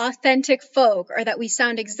like authentic folk or that we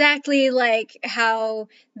sound exactly like how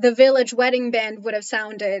the village wedding band would have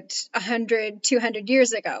sounded 100, 200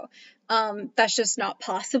 years ago. That's just not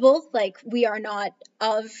possible. Like we are not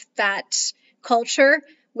of that culture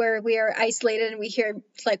where we are isolated and we hear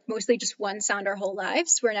like mostly just one sound our whole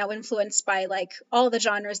lives. We're now influenced by like all the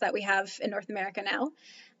genres that we have in North America now,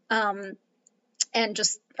 and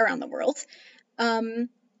just around the world.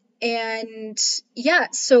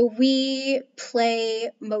 So we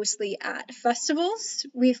play mostly at festivals.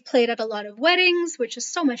 We've played at a lot of weddings, which is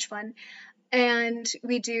so much fun. And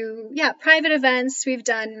we do, private events. We've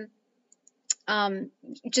done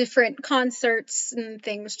different concerts and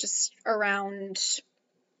things just around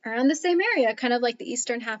the same area, kind of like the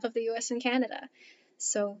eastern half of the US and Canada.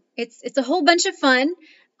 So it's a whole bunch of fun.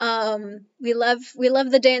 We love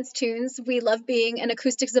the dance tunes. We love being an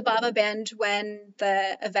acoustic Zabava band when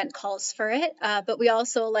the event calls for it. But we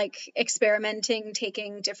also like experimenting,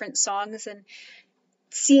 taking different songs and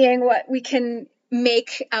seeing what we can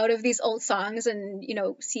make out of these old songs and,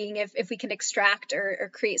 seeing if we can extract or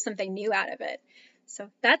create something new out of it. So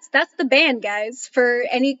that's the band, guys. For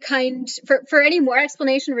any more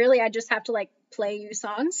explanation, really, I just have to like play you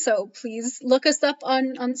songs. So please look us up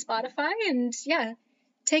on Spotify and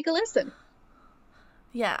take a listen.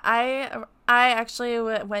 Yeah, I actually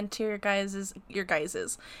went to your guys's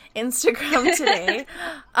Instagram today.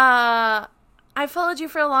 I followed you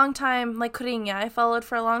for a long time, like Kurinya. I followed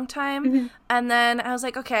for a long time, and then I was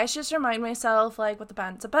like, okay, I should just remind myself like what the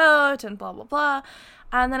band's about and blah blah blah.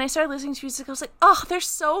 And then I started listening to music. I was like, oh, they're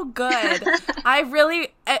so good. I really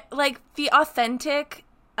like the authentic.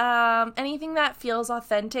 Anything that feels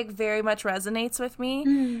authentic very much resonates with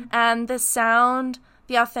me, and the sound,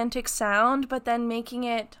 the authentic sound, but then making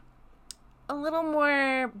it a little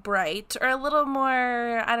more bright or a little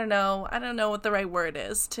more. I don't know what the right word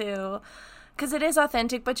is to. Because it is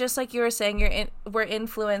authentic, but just like you were saying, we're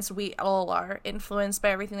influenced. We all are influenced by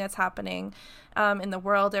everything that's happening in the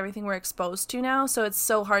world, everything we're exposed to now. So it's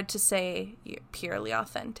so hard to say purely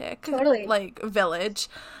authentic, totally. Like Village.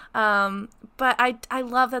 But I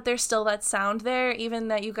love that there's still that sound there, even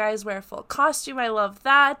that you guys wear full costume. I love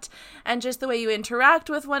that. And just the way you interact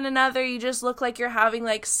with one another, you just look like you're having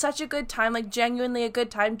like such a good time, like genuinely a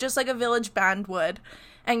good time, just like a Village band would.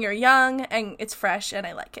 And you're young, and it's fresh, and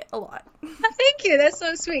I like it a lot. Thank you. That's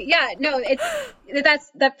so sweet. Yeah, no,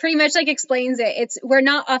 that pretty much like explains it. We're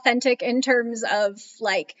not authentic in terms of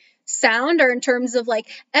like sound or in terms of like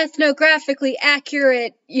ethnographically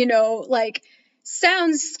accurate,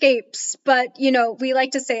 soundscapes, but we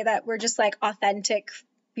like to say that we're just like authentic,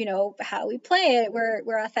 how we play it.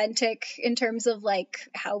 We're authentic in terms of like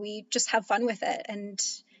how we just have fun with it. And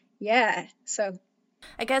yeah, so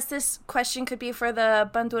I guess this question could be for the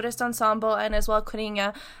Bandurist Ensemble and as well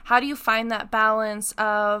Corinha. How do you find that balance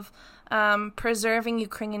of preserving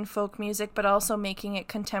Ukrainian folk music, but also making it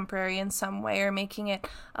contemporary in some way, or making it,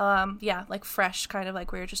 like fresh, kind of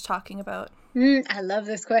like we were just talking about? I love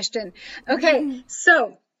this question. Okay,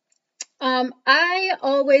 so I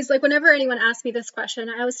always, like, whenever anyone asks me this question,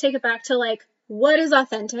 I always take it back to, like, what is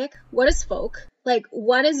authentic? What is folk? Like,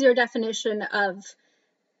 what is your definition of,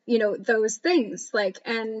 those things? Like,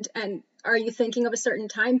 and are you thinking of a certain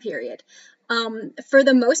time period? For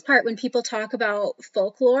the most part, when people talk about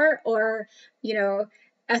folklore or,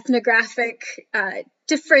 ethnographic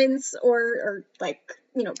difference or like,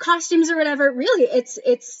 costumes or whatever, really,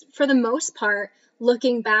 it's for the most part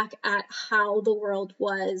looking back at how the world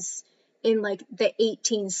was in like the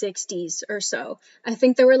 1860s or so. I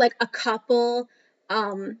think there were like a couple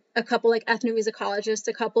like ethnomusicologists,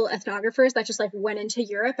 a couple ethnographers that just like went into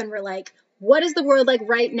Europe and were like, what is the world like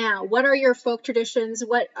right now? What are your folk traditions?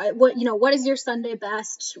 What is your Sunday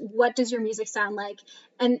best? What does your music sound like?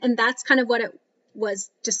 And that's kind of what it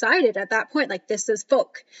was decided at that point. Like, this is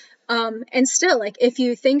folk. And still, like, if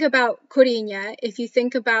you think about Corinha, if you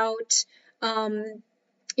think about,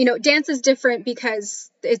 dance is different because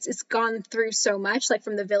it's gone through so much, like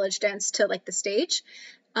from the village dance to like the stage.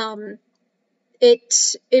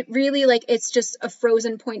 It really, like, it's just a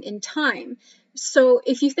frozen point in time. So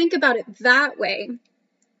if you think about it that way,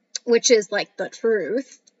 which is like the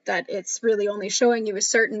truth, that it's really only showing you a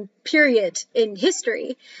certain period in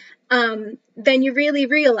history, then you really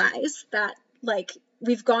realize that, like,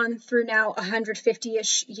 we've gone through now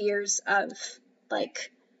 150-ish years of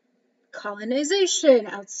like colonization,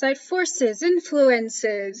 outside forces,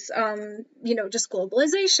 influences, just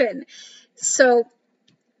globalization. So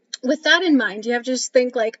with that in mind, you have to just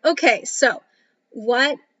think like, okay, so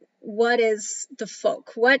what is the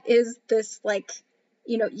folk? What is this, like,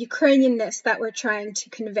 Ukrainianness that we're trying to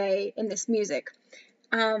convey in this music?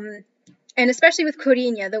 And especially with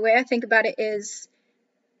Corinha, the way I think about it is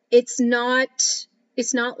it's not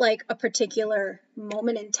like a particular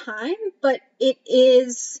moment in time, but it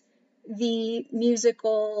is the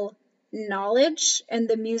musical knowledge and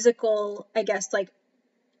the musical, I guess, like,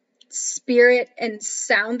 spirit and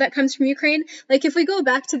sound that comes from Ukraine. Like, if we go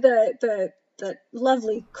back to the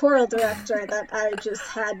lovely choral director that I just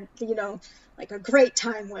had, like a great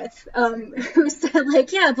time with, who said,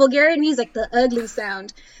 like, yeah, Bulgarian music, the ugly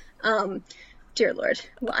sound. Dear Lord,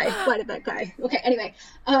 why did that guy? Okay, anyway,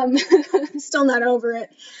 I'm still not over it.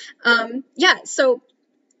 So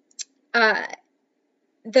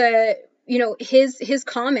his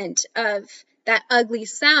comment of that ugly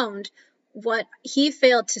sound, what he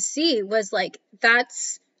failed to see was, like,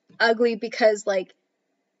 that's ugly because, like,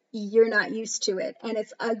 you're not used to it, and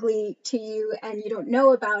it's ugly to you and you don't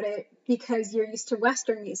know about it because you're used to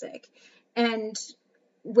Western music. And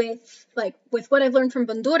with what I've learned from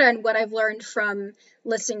Bandura and what I've learned from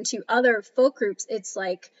listening to other folk groups, it's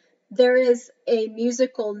like there is a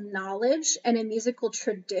musical knowledge and a musical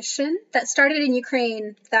tradition that started in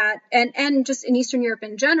Ukraine that and just in Eastern Europe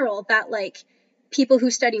in general that, like, people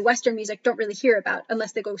who study Western music don't really hear about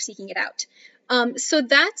unless they go seeking it out. So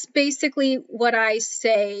that's basically what I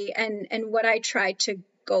say and what I try to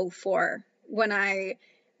go for when I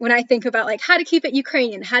think about, like, how to keep it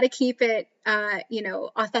Ukrainian, how to keep it,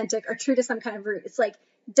 authentic or true to some kind of root. It's like,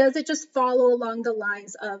 does it just follow along the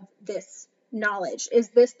lines of this knowledge? Is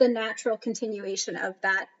this the natural continuation of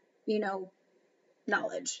that,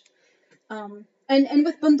 knowledge? And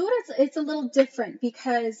with Bandura, it's a little different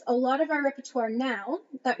because a lot of our repertoire now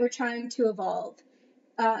that we're trying to evolve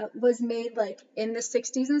was made, like, in the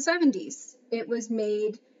 60s and 70s. It was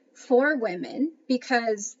made for women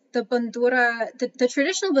because the Bandura, the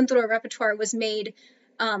traditional Bandura repertoire was made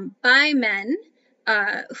by men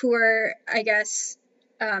who were, I guess,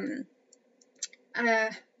 how do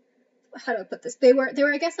I put this? They were,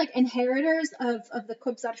 I guess, like, inheritors of the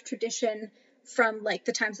Kobzar tradition from, like,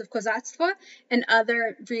 the times of Kozactvo and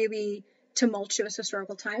other really tumultuous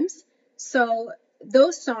historical times. So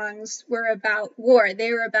those songs were about war.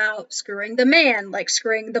 They were about screwing the man, like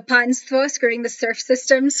screwing the panstvo, screwing the serf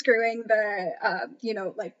system, screwing the,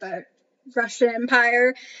 like the Russian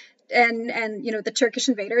Empire and the Turkish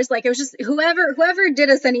invaders. Like, it was just whoever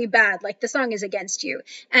did us any bad, like, the song is against you.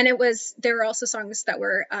 And there were also songs that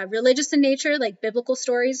were religious in nature, like biblical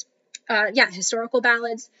stories, historical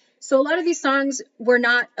ballads. So a lot of these songs were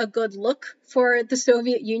not a good look for the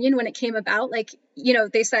Soviet Union when it came about. Like,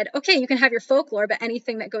 they said, okay, you can have your folklore, but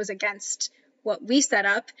anything that goes against what we set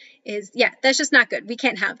up is, that's just not good. We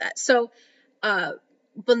can't have that. So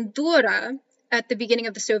bandura at the beginning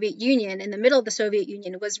of the Soviet Union, in the middle of the Soviet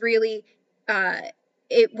Union, was really,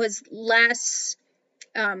 it was less,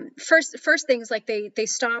 first things like they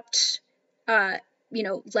stopped,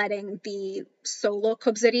 letting the solo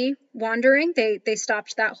kobzari wandering. They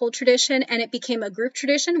stopped that whole tradition, and it became a group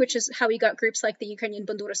tradition, which is how we got groups like the Ukrainian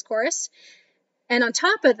Banduras Chorus. And on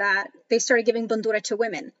top of that, they started giving bandura to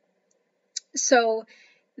women. So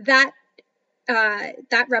that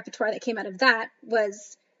repertoire that came out of that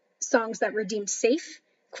was songs that were deemed safe,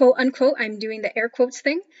 quote unquote. I'm doing the air quotes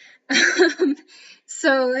thing.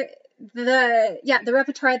 So the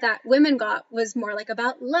repertoire that women got was more like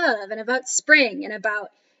about love and about spring and about,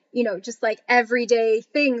 just like everyday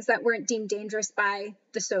things that weren't deemed dangerous by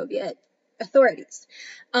the Soviet authorities.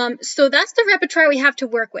 So that's the repertoire we have to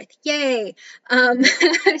work with. Yay.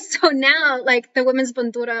 So now, like the Women's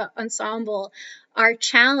Bandura Ensemble, our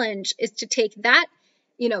challenge is to take that,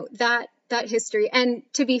 that history. And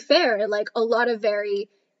to be fair, like a lot of very,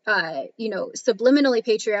 subliminally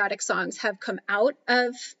patriotic songs have come out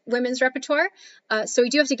of women's repertoire. So we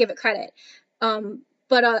do have to give it credit.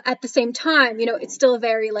 But at the same time, it's still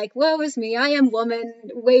very like, woe is me, I am woman,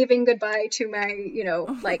 waving goodbye to my,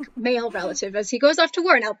 like male relative as he goes off to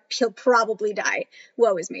war. Now he'll probably die.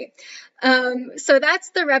 Woe is me. So that's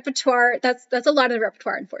the repertoire. That's a lot of the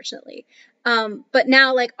repertoire, unfortunately. But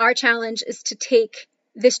now like our challenge is to take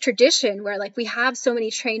this tradition where like we have so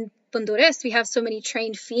many trained bandurists, we have so many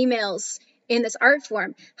trained females in this art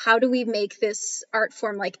form. How do we make this art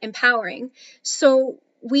form like empowering? So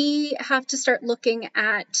we have to start looking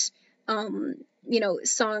at,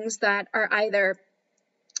 songs that are either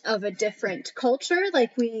of a different culture.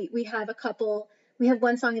 Like we have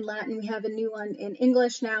one song in Latin, we have a new one in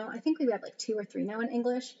English now. I think we have like 2 or 3 now in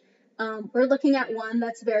English. We're looking at one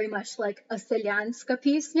that's very much like a seljanska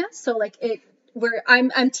pisня. So like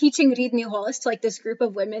I'm teaching Ridni Holos to like this group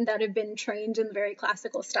of women that have been trained in the very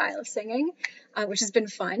classical style of singing, which has been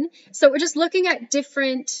fun. So we're just looking at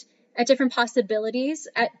different possibilities,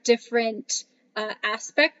 at different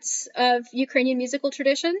aspects of Ukrainian musical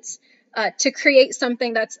traditions, to create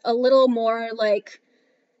something that's a little more like,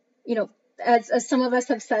 as some of us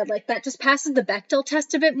have said, like that just passes the Bechdel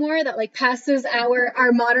test a bit more, that like passes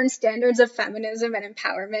our modern standards of feminism and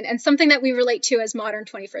empowerment, and something that we relate to as modern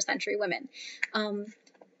 21st century women.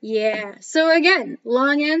 So again,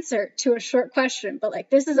 long answer to a short question, but like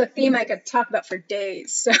this is a theme I could talk about for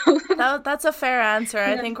days. So that's a fair answer.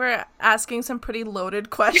 I think we're asking some pretty loaded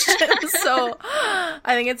questions, so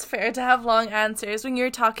I think it's fair to have long answers. When you're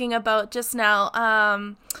talking about just now,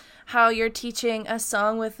 how you're teaching a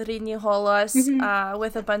song with Ridni Holos,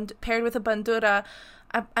 paired with a bandura.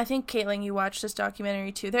 I think, Caitlin, you watched this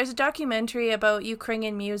documentary too. There's a documentary about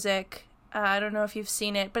Ukrainian music. I don't know if you've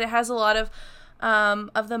seen it, but it has a lot of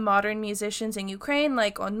the modern musicians in Ukraine,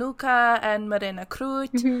 like Onuka and Marina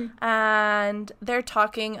Krut, and they're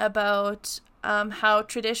talking about how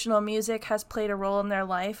traditional music has played a role in their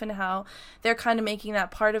life and how they're kind of making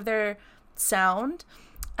that part of their sound.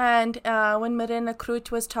 And when Marina Krut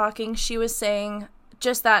was talking, she was saying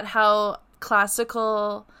just that, how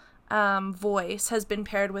classical voice has been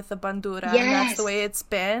paired with the bandura, and that's the way it's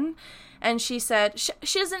been. And she said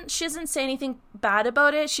she doesn't say anything bad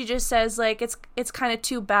about it. She just says like it's kind of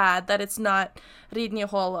too bad that it's not Ridni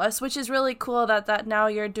Holos, which is really cool that now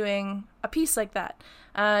you're doing a piece like that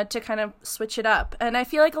to kind of switch it up. And I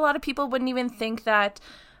feel like a lot of people wouldn't even think that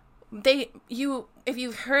if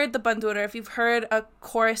you've heard the bandura, if you've heard a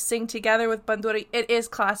chorus sing together with bandura, it is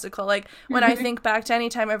classical. Like when I think back to any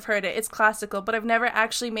time I've heard it, it's classical, but I've never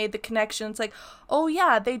actually made the connection. It's like, oh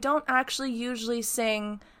yeah, they don't actually usually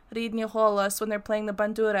sing Ridni Holos when they're playing the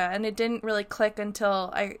bandura, and it didn't really click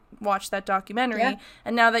until I watched that documentary.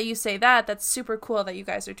 And now that you say that, that's super cool that you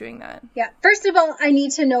guys are doing that. First of all, I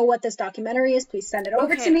need to know what this documentary is. Please send it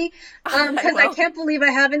over to me, because I can't believe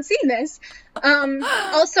I haven't seen this.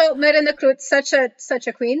 Also, Marina Krut, such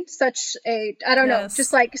a queen, such a, I don't know,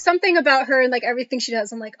 just like something about her and like everything she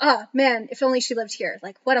does. I'm like, man, if only she lived here.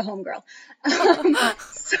 Like, what a homegirl.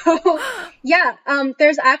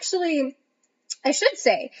 There's actually, I should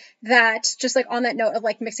say that, just like on that note of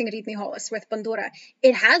like mixing Ridni Holos with bandura,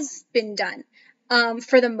 it has been done.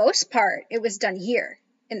 For the most part, it was done here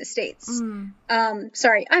in the States.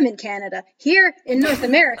 Sorry, I'm in Canada. Here in North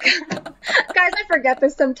America. Guys, I forget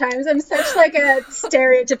this sometimes. I'm such like a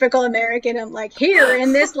stereotypical American. I'm like, here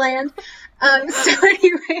in this land. So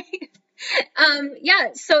anyway,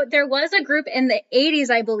 so there was a group in the 80s,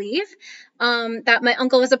 I believe, that my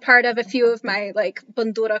uncle was a part of, a few of my like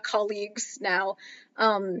bandura colleagues now.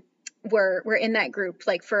 were in that group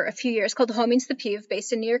like for a few years, called Homins the Piv,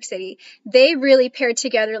 based in New York City. They really paired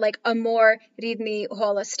together like a more Ridni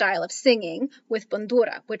Hola style of singing with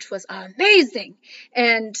bandura, which was amazing.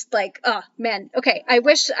 And like, oh man, okay, I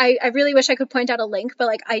really wish I could point out a link, but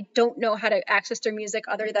like I don't know how to access their music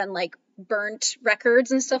other than like burnt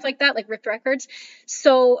records and stuff like that, like ripped records.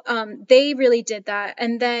 So they really did that.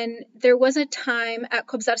 And then there was a time at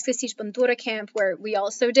Kobzarska Sich Bandura camp where we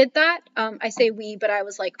also did that. I say we, but I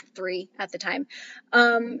was like 3 at the time.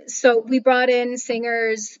 So we brought in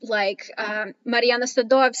singers like Mariana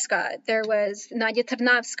Stodovska, there was Nadia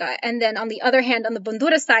Tarnavska, and then on the other hand, on the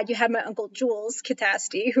Bandura side, you had my uncle Jules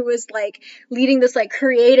Kitasti, who was like leading this like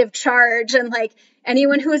creative charge. And like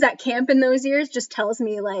anyone who was at camp in those years just tells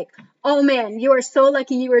me like, oh man, you are so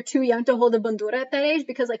lucky you were too young to hold a bandura at that age,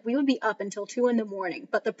 because like we would be up until 2 a.m,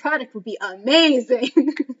 but the product would be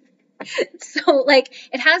amazing. So like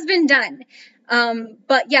it has been done.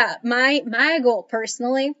 But yeah, my goal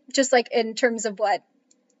personally, just like in terms of what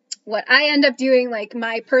I end up doing, like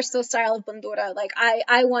my personal style of bandura, like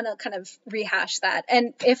I want to kind of rehash that.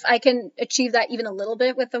 And if I can achieve that even a little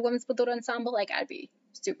bit with the women's bandura ensemble, like I'd be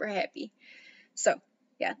super happy. So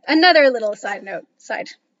yeah, another little side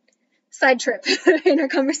trip in our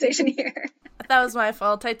conversation here. That was my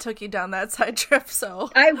fault. I took you down that side trip, so.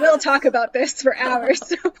 I will talk about this for hours.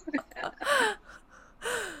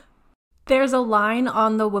 There's a line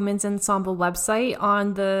on the Women's Ensemble website I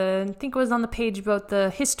think it was on the page about the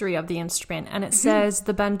history of the instrument, and it says,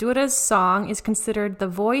 the bandura's song is considered the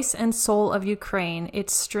voice and soul of Ukraine,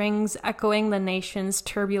 its strings echoing the nation's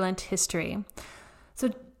turbulent history.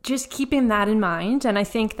 So just keeping that in mind, and I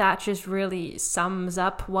think that just really sums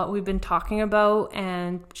up what we've been talking about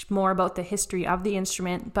and more about the history of the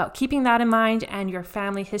instrument, but keeping that in mind and your own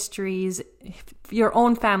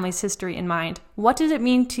family's history in mind. What does it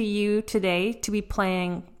mean to you today to be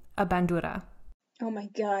playing a bandura? Oh my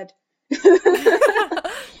God.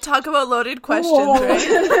 Talk about loaded questions,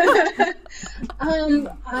 right?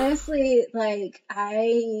 Honestly, like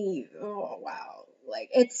oh wow. Like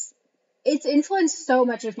it's influenced so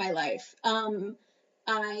much of my life.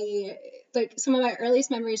 I like some of my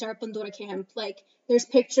earliest memories are at bandura camp. Like there's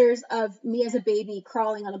pictures of me as a baby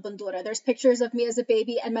crawling on a bandura. There's pictures of me as a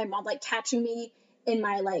baby and my mom like catching me in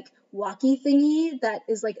my like walkie thingy that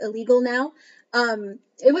is like illegal now.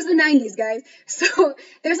 It was the 90s, guys. So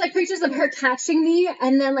there's like pictures of her catching me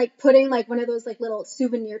and then like putting like one of those like little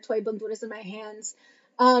souvenir toy banduras in my hands.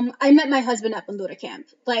 I met my husband at bandura camp.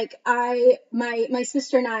 Like my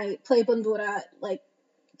sister and I play bandura like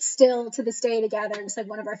still to this day together. It's like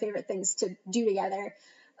one of our favorite things to do together.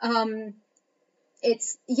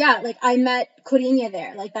 Like I met Corinha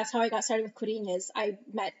there. Like that's how I got started with Corinhas. I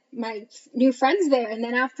met my new friends there, and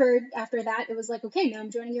then after that, it was like, okay, now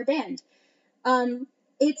I'm joining your band.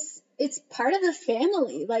 It's part of the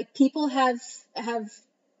family. Like people have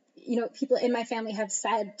people in my family have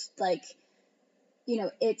said like,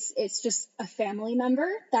 it's just a family member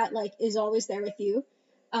that like is always there with you.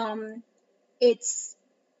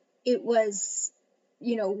 It was,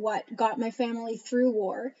 what got my family through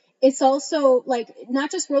war. It's also like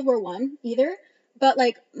not just World War One either, but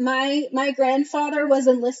like my grandfather was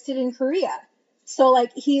enlisted in Korea. So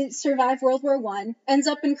like he survived World War One, ends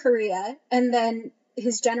up in Korea, and then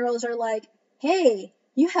his generals are like, hey,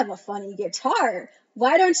 you have a funny guitar.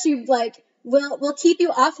 Why don't you like, we'll keep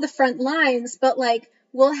you off the front lines, but like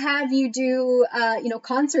we'll have you do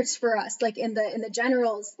concerts for us, like in the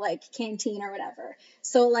general's like canteen or whatever.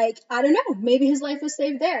 So like I don't know, maybe his life was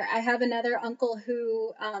saved there. I have another uncle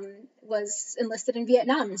who was enlisted in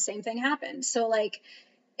Vietnam, and the same thing happened. So like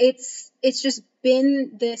it's just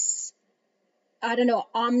been this, I don't know,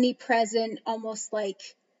 omnipresent, almost like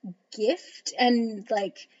gift. And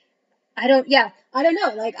like I don't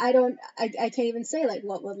know, like I can't even say like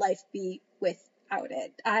what would life be without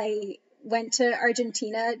it. I went to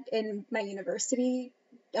Argentina in my university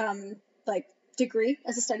degree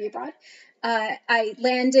as a study abroad. I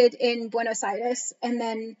landed in Buenos Aires, and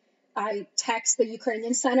then I text the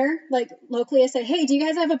Ukrainian center like locally. I said, hey, do you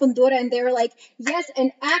guys have a bandura? And they were like, yes,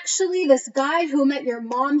 and actually this guy who met your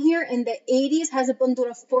mom here in the 80s has a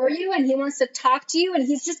bandura for you, and he wants to talk to you, and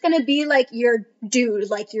he's just gonna be like your dude,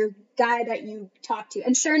 like your guy that you talk to.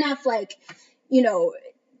 And sure enough, like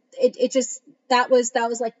it just that was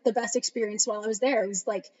like the best experience while I was there. It was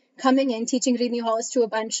like coming in, teaching Ridni Holas to a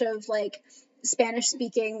bunch of like Spanish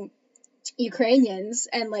speaking Ukrainians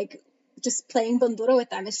and like just playing bandura with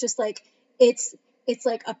them. It's just like it's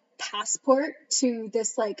like a passport to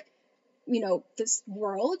this like this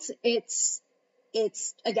world. It's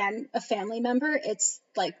again a family member. It's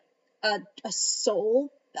like a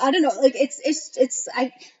soul I don't know, like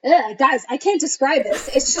guys, I can't describe this.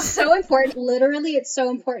 It's just so important. Literally, it's so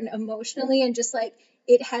important emotionally, and just like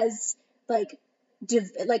it has like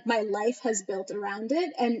like my life has built around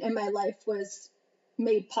it, and my life was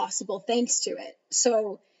made possible thanks to it.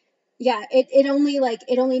 So yeah, it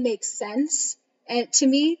only makes sense and to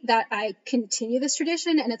me that I continue this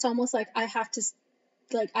tradition, and it's almost like I have to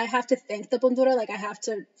thank the Bundura, like I have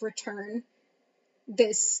to return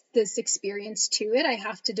this experience to it. I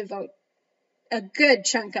have to devote a good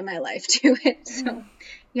chunk of my life to it. So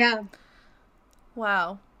yeah.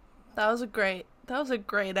 Wow. That was a great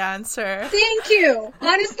answer. Thank you.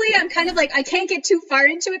 Honestly, I'm kind of like, I can't get too far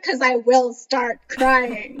into it because I will start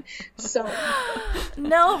crying. So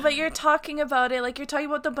no, but you're talking about it, like you're talking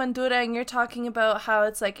about the Bandura, and you're talking about how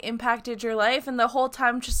it's like impacted your life, and the whole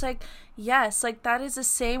time just like, yes, like that is the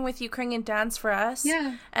same with Ukrainian dance for us.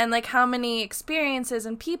 Yeah. And like how many experiences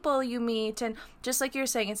and people you meet, and just like you're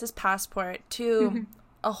saying, it's this passport to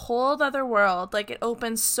a whole other world. Like it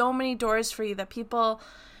opens so many doors for you that people,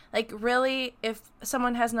 like really, if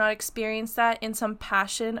someone has not experienced that in some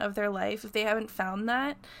passion of their life, if they haven't found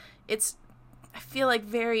that, it's, I feel like,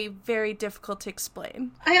 very, very difficult to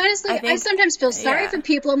explain. I sometimes feel sorry for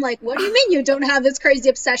people. I'm like, what do you mean you don't have this crazy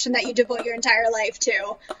obsession that you devote your entire life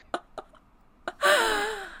to?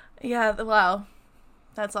 Yeah, wow.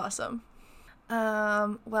 That's awesome.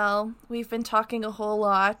 Well, we've been talking a whole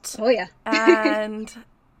lot. Oh yeah. And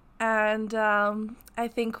I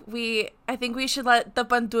think we should let the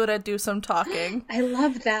Bandura do some talking. I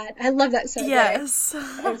love that. So yes.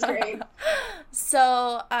 That's great.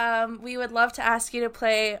 So we would love to ask you to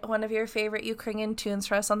play one of your favorite Ukrainian tunes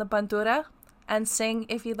for us on the Bandura, and sing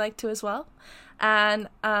if you'd like to as well. And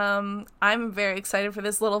I'm very excited for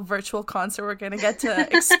this little virtual concert we're going to get to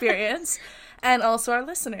experience, and also our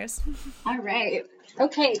listeners. All right.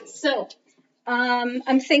 Okay, so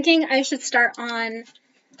I'm thinking I should start on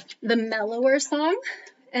the mellower song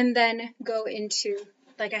and then go into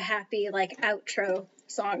like a happy like outro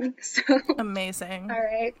song. So amazing. All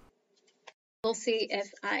right. We'll see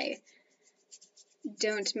if I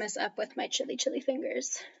don't mess up with my chili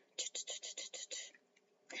fingers.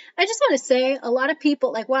 I just want to say, a lot of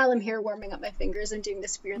people, like while I'm here warming up my fingers and doing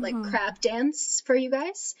this weird like crab dance for you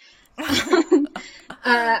guys, I'm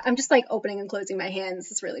just like opening and closing my hands.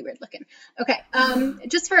 It's really weird looking. Okay.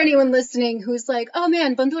 Just for anyone listening who's like, oh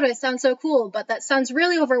man, Bandura sounds so cool, but that sounds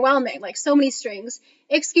really overwhelming. Like so many strings.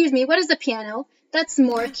 Excuse me. What is a piano? That's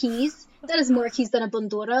more keys. That is more keys than a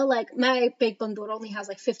Bandura. Like my big Bandura only has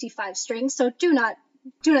like 55 strings. So do not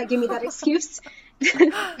give me that excuse.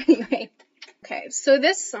 Anyway. Okay. So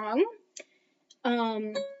this song,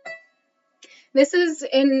 this is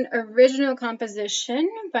an original composition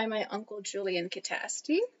by my uncle Julian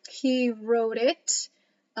Katasti. He wrote it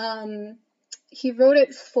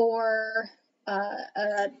for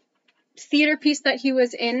a theater piece that he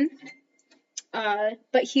was in,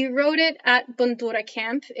 but he wrote it at Bandura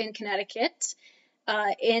Camp in Connecticut,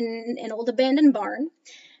 in an old abandoned barn.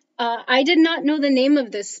 I did not know the name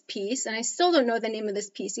of this piece, and I still don't know the name of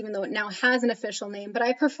this piece, even though it now has an official name, but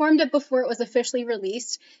I performed it before it was officially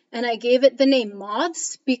released, and I gave it the name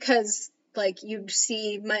Moths because, like, you'd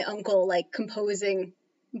see my uncle, like, composing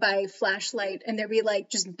by flashlight, and there'd be,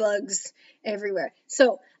 like, just bugs everywhere.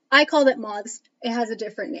 So I called it Moths. It has a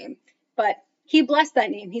different name, but he blessed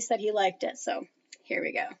that name. He said he liked it, so here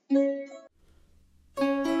we go.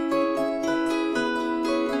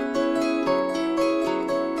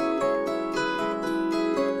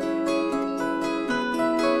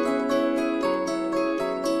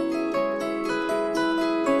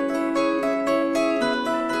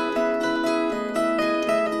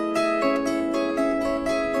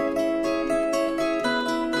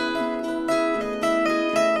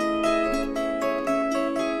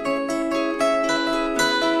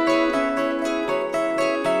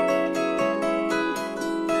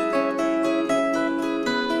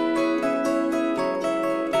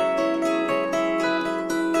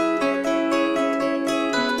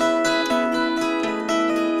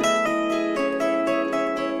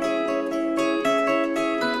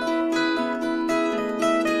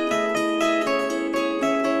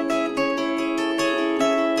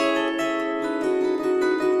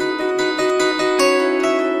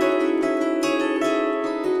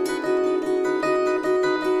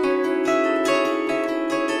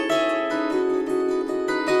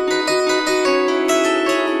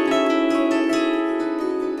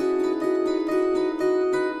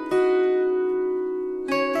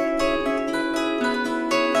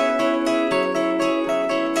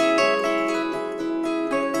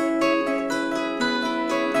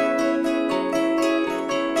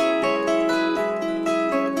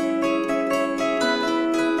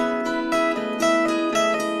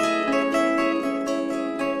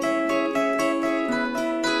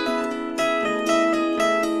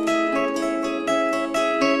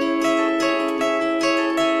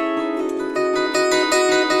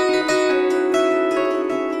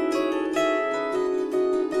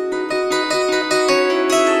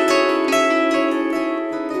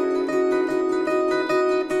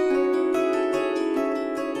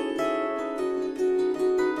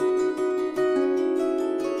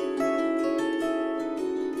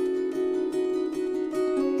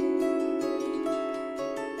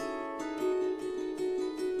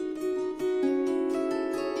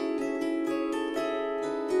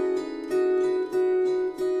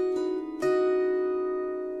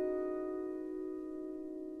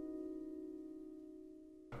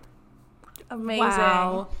 Amazing.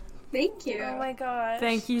 Wow. Thank you. Oh my gosh.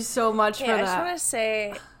 Thank you so much for I that. just want to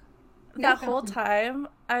say, that whole time,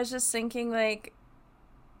 I was just thinking, like,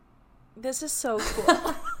 this is so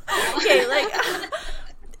cool. Okay, like,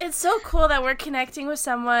 it's so cool that we're connecting with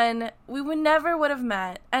someone we would have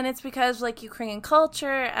met. And it's because, like, Ukrainian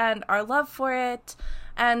culture and our love for it.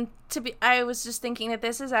 And I was just thinking that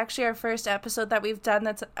this is actually our first episode that we've done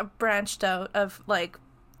that's branched out of, like,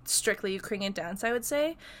 strictly Ukrainian dance, I would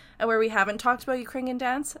say, where we haven't talked about Ukrainian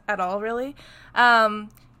dance at all, really.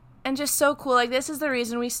 And just so cool. Like, this is the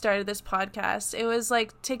reason we started this podcast. It was,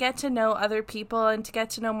 like, to get to know other people and to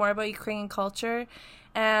get to know more about Ukrainian culture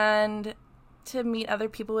and to meet other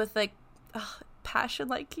people with, like, passion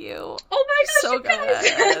like you. Oh my gosh, so good.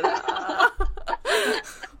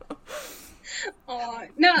 Oh,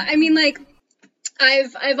 no, I mean, like,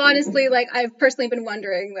 I've honestly, like, I've personally been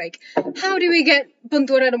wondering, like, how do we get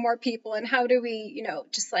Bandura to more people, and how do we, you know,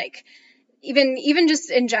 just, like, even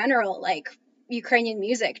just in general, like, Ukrainian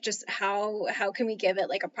music, just how can we give it,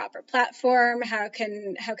 like, a proper platform? How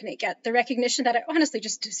can it get the recognition that it honestly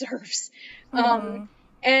just deserves?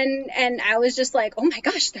 And I was just like, oh my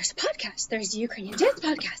gosh, there's a podcast. There's a Ukrainian dance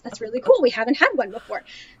podcast. That's really cool. We haven't had one before.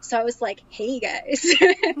 So I was like, hey guys.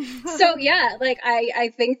 So yeah, like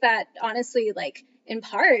I think that honestly, like, in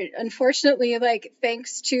part, unfortunately, like,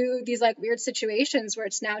 thanks to these, like, weird situations where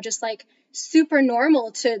it's now just, like, super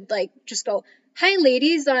normal to, like, just go, hi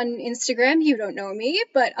ladies on Instagram, you don't know me,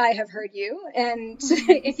 but I have heard you. And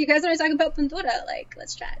if you guys want to talk about Bandura, like,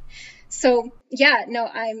 let's chat. So yeah, no,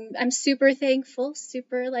 I'm super thankful to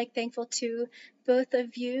both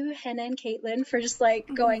of you, Hannah and Caitlin, for just, like,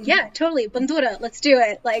 going, yeah, totally, Bandura, let's do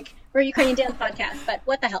it. Like, we're a Ukrainian dance podcast, but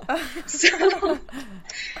what the hell? So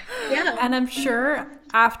yeah. And I'm sure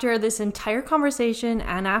after this entire conversation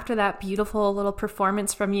and after that beautiful little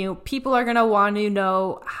performance from you, people are going to want to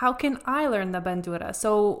know, how can I learn the Bandura?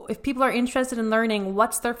 So if people are interested in learning,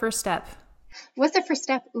 what's their first step? What's the first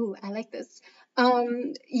step? Ooh, I like this.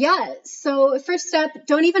 Yeah, so first step,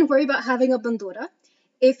 don't even worry about having a Bandura.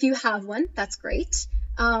 If you have one, that's great.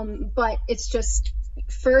 But it's just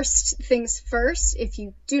first things first. If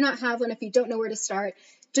you do not have one, if you don't know where to start,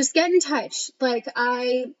 just get in touch. Like,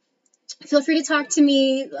 feel free to talk to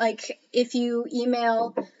me. Like, if you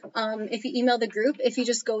email the group, if you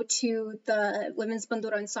just go to the Women's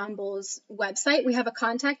Bandura Ensemble's website, we have a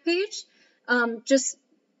contact page. Just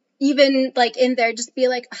even, like, in there, just be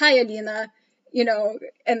like, hi, Alina, you know,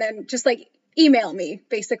 and then just, like, email me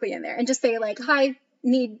basically in there and just say, like, hi,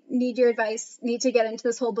 need your advice, need to get into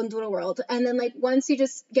this whole Bandura world. And then, like, once you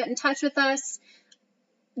just get in touch with us,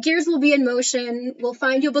 gears will be in motion. We'll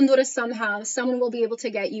find you Bandura somehow. Someone will be able to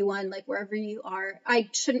get you one, like, wherever you are. I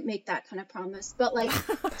shouldn't make that kind of promise, but, like,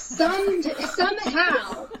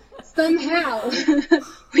 somehow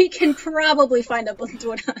we can probably find a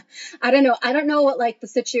Bandura. I don't know what, like, the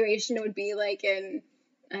situation would be like in,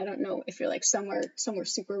 I don't know if you're, like, somewhere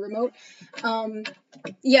super remote.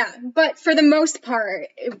 Yeah, but for the most part,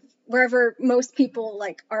 wherever most people,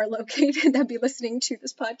 like, are located that be listening to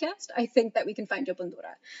this podcast, I think that we can find your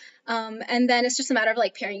Bandura. And then it's just a matter of,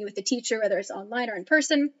 like, pairing you with the teacher, whether it's online or in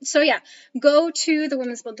person. So yeah, go to the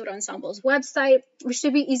Women's Bandura Ensemble's website, which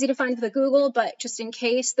should be easy to find with a Google, but just in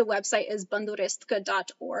case, the website is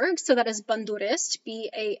banduristka.org. So that is Bandurist,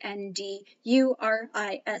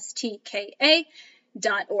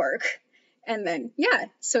 BANDURISTKA.org. And then, yeah,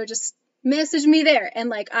 so just message me there. And,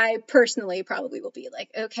 like, I personally probably will be like,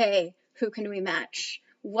 okay, who can we match?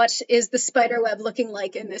 What is the spider web looking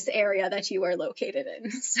like in this area that you are located in?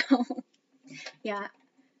 So, yeah.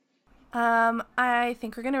 I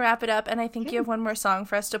think we're going to wrap it up, and I think you have one more song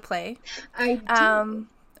for us to play. I do.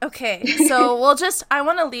 Okay, so we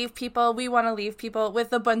want to leave people with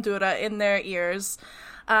the Bandura in their ears.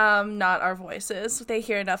 Not our voices. They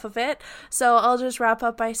hear enough of it. So I'll just wrap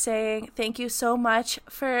up by saying thank you so much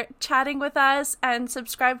for chatting with us, and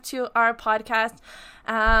subscribe to our podcast.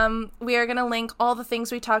 We are going to link all the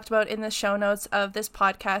things we talked about in the show notes of this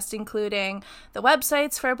podcast, including the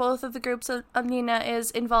websites for both of the groups Alina is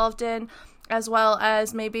involved in, as well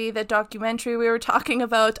as maybe the documentary we were talking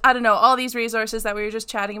about. I don't know, all these resources that we were just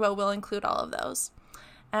chatting about, we'll include all of those.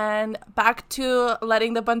 And back to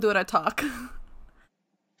letting the Bandura talk.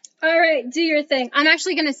 All right, do your thing. I'm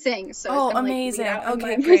actually going to sing. So oh, it's gonna, amazing. Like,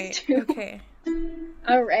 okay, great. Okay.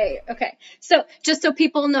 All right. Okay. So just so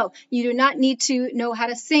people know, you do not need to know how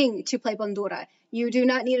to sing to play Bandura. You do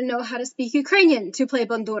not need to know how to speak Ukrainian to play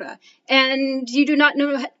Bandura. And you do not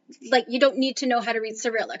know, you don't need to know how to read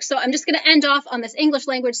Cyrillic. So I'm just going to end off on this English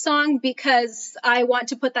language song because I want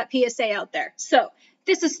to put that PSA out there. So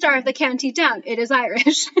this is Star of the County Down. It is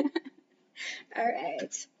Irish. All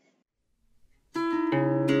right.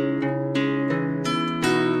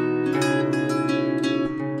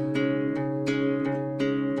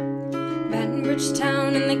 Banbridge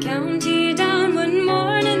town in the county down, one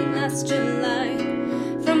morning last July.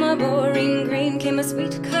 From a boring green came a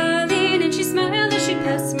sweet Colleen, and she smiled as she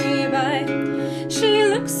passed me by. She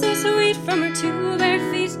looked so sweet from her two bare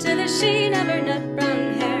feet to the sheen of her nut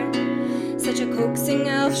brown hair. Such a coaxing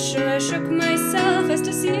elf, sure I shook myself as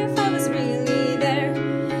to see if I was really there.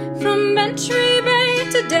 From Bantry Bay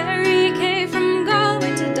to Derry Quay, from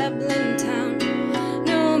Galway to Dublin town,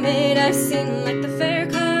 no maid I've seen like the fair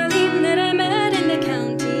Colleen that I met in the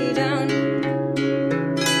county down.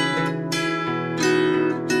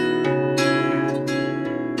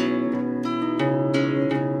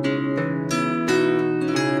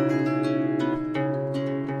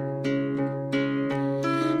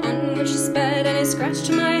 Onward she sped, and I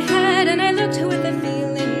scratched my head, and I looked with a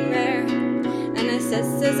feeling rare. And I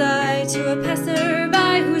says I to a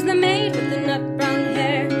passer-by, who's the maid with the nut brown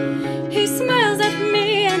hair? He smiles at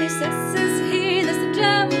me, and he says he, this the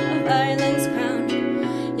gem of Ireland's crown.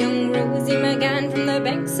 Young Rosie McGann from the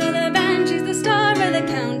banks of the Bann, she's the star of the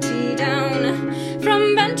county down.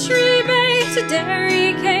 From Bantry Bay to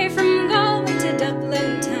Derry Quay, from Galway to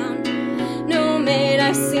Dublin town, no maid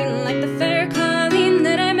I've seen like the fair Colleen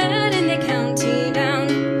that I met in the county down.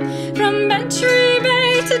 From Bantry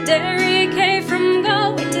Bay to Derry Quay, from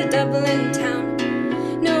Galway to Dublin town,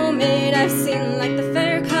 no maid I've seen like the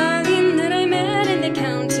fair Colleen that I met in the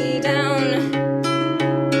county down.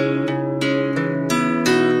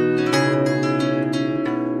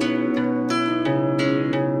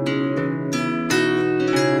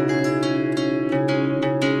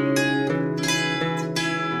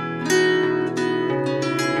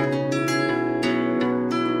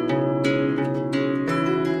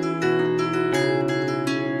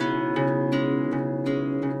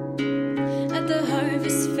 At the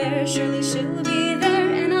harvest fair, surely she'll be there,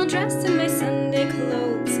 and I'll dress in my Sunday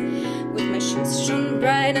clothes, with my shoes shone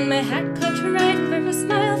bright and my hat cocked right, for a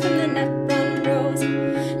smile from the nut brown rose.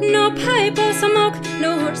 No pipe or smoke,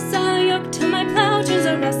 no horse I'll yoke, till my plough turns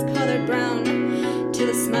a rust-coloured brown, till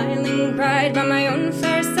the smiling bride by my own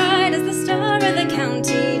fair side is the star of the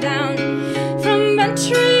county down. From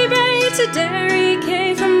Bantry Bay to Derry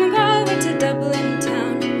Quay, from Galway to Dublin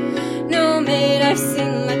town, no maid I've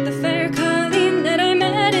seen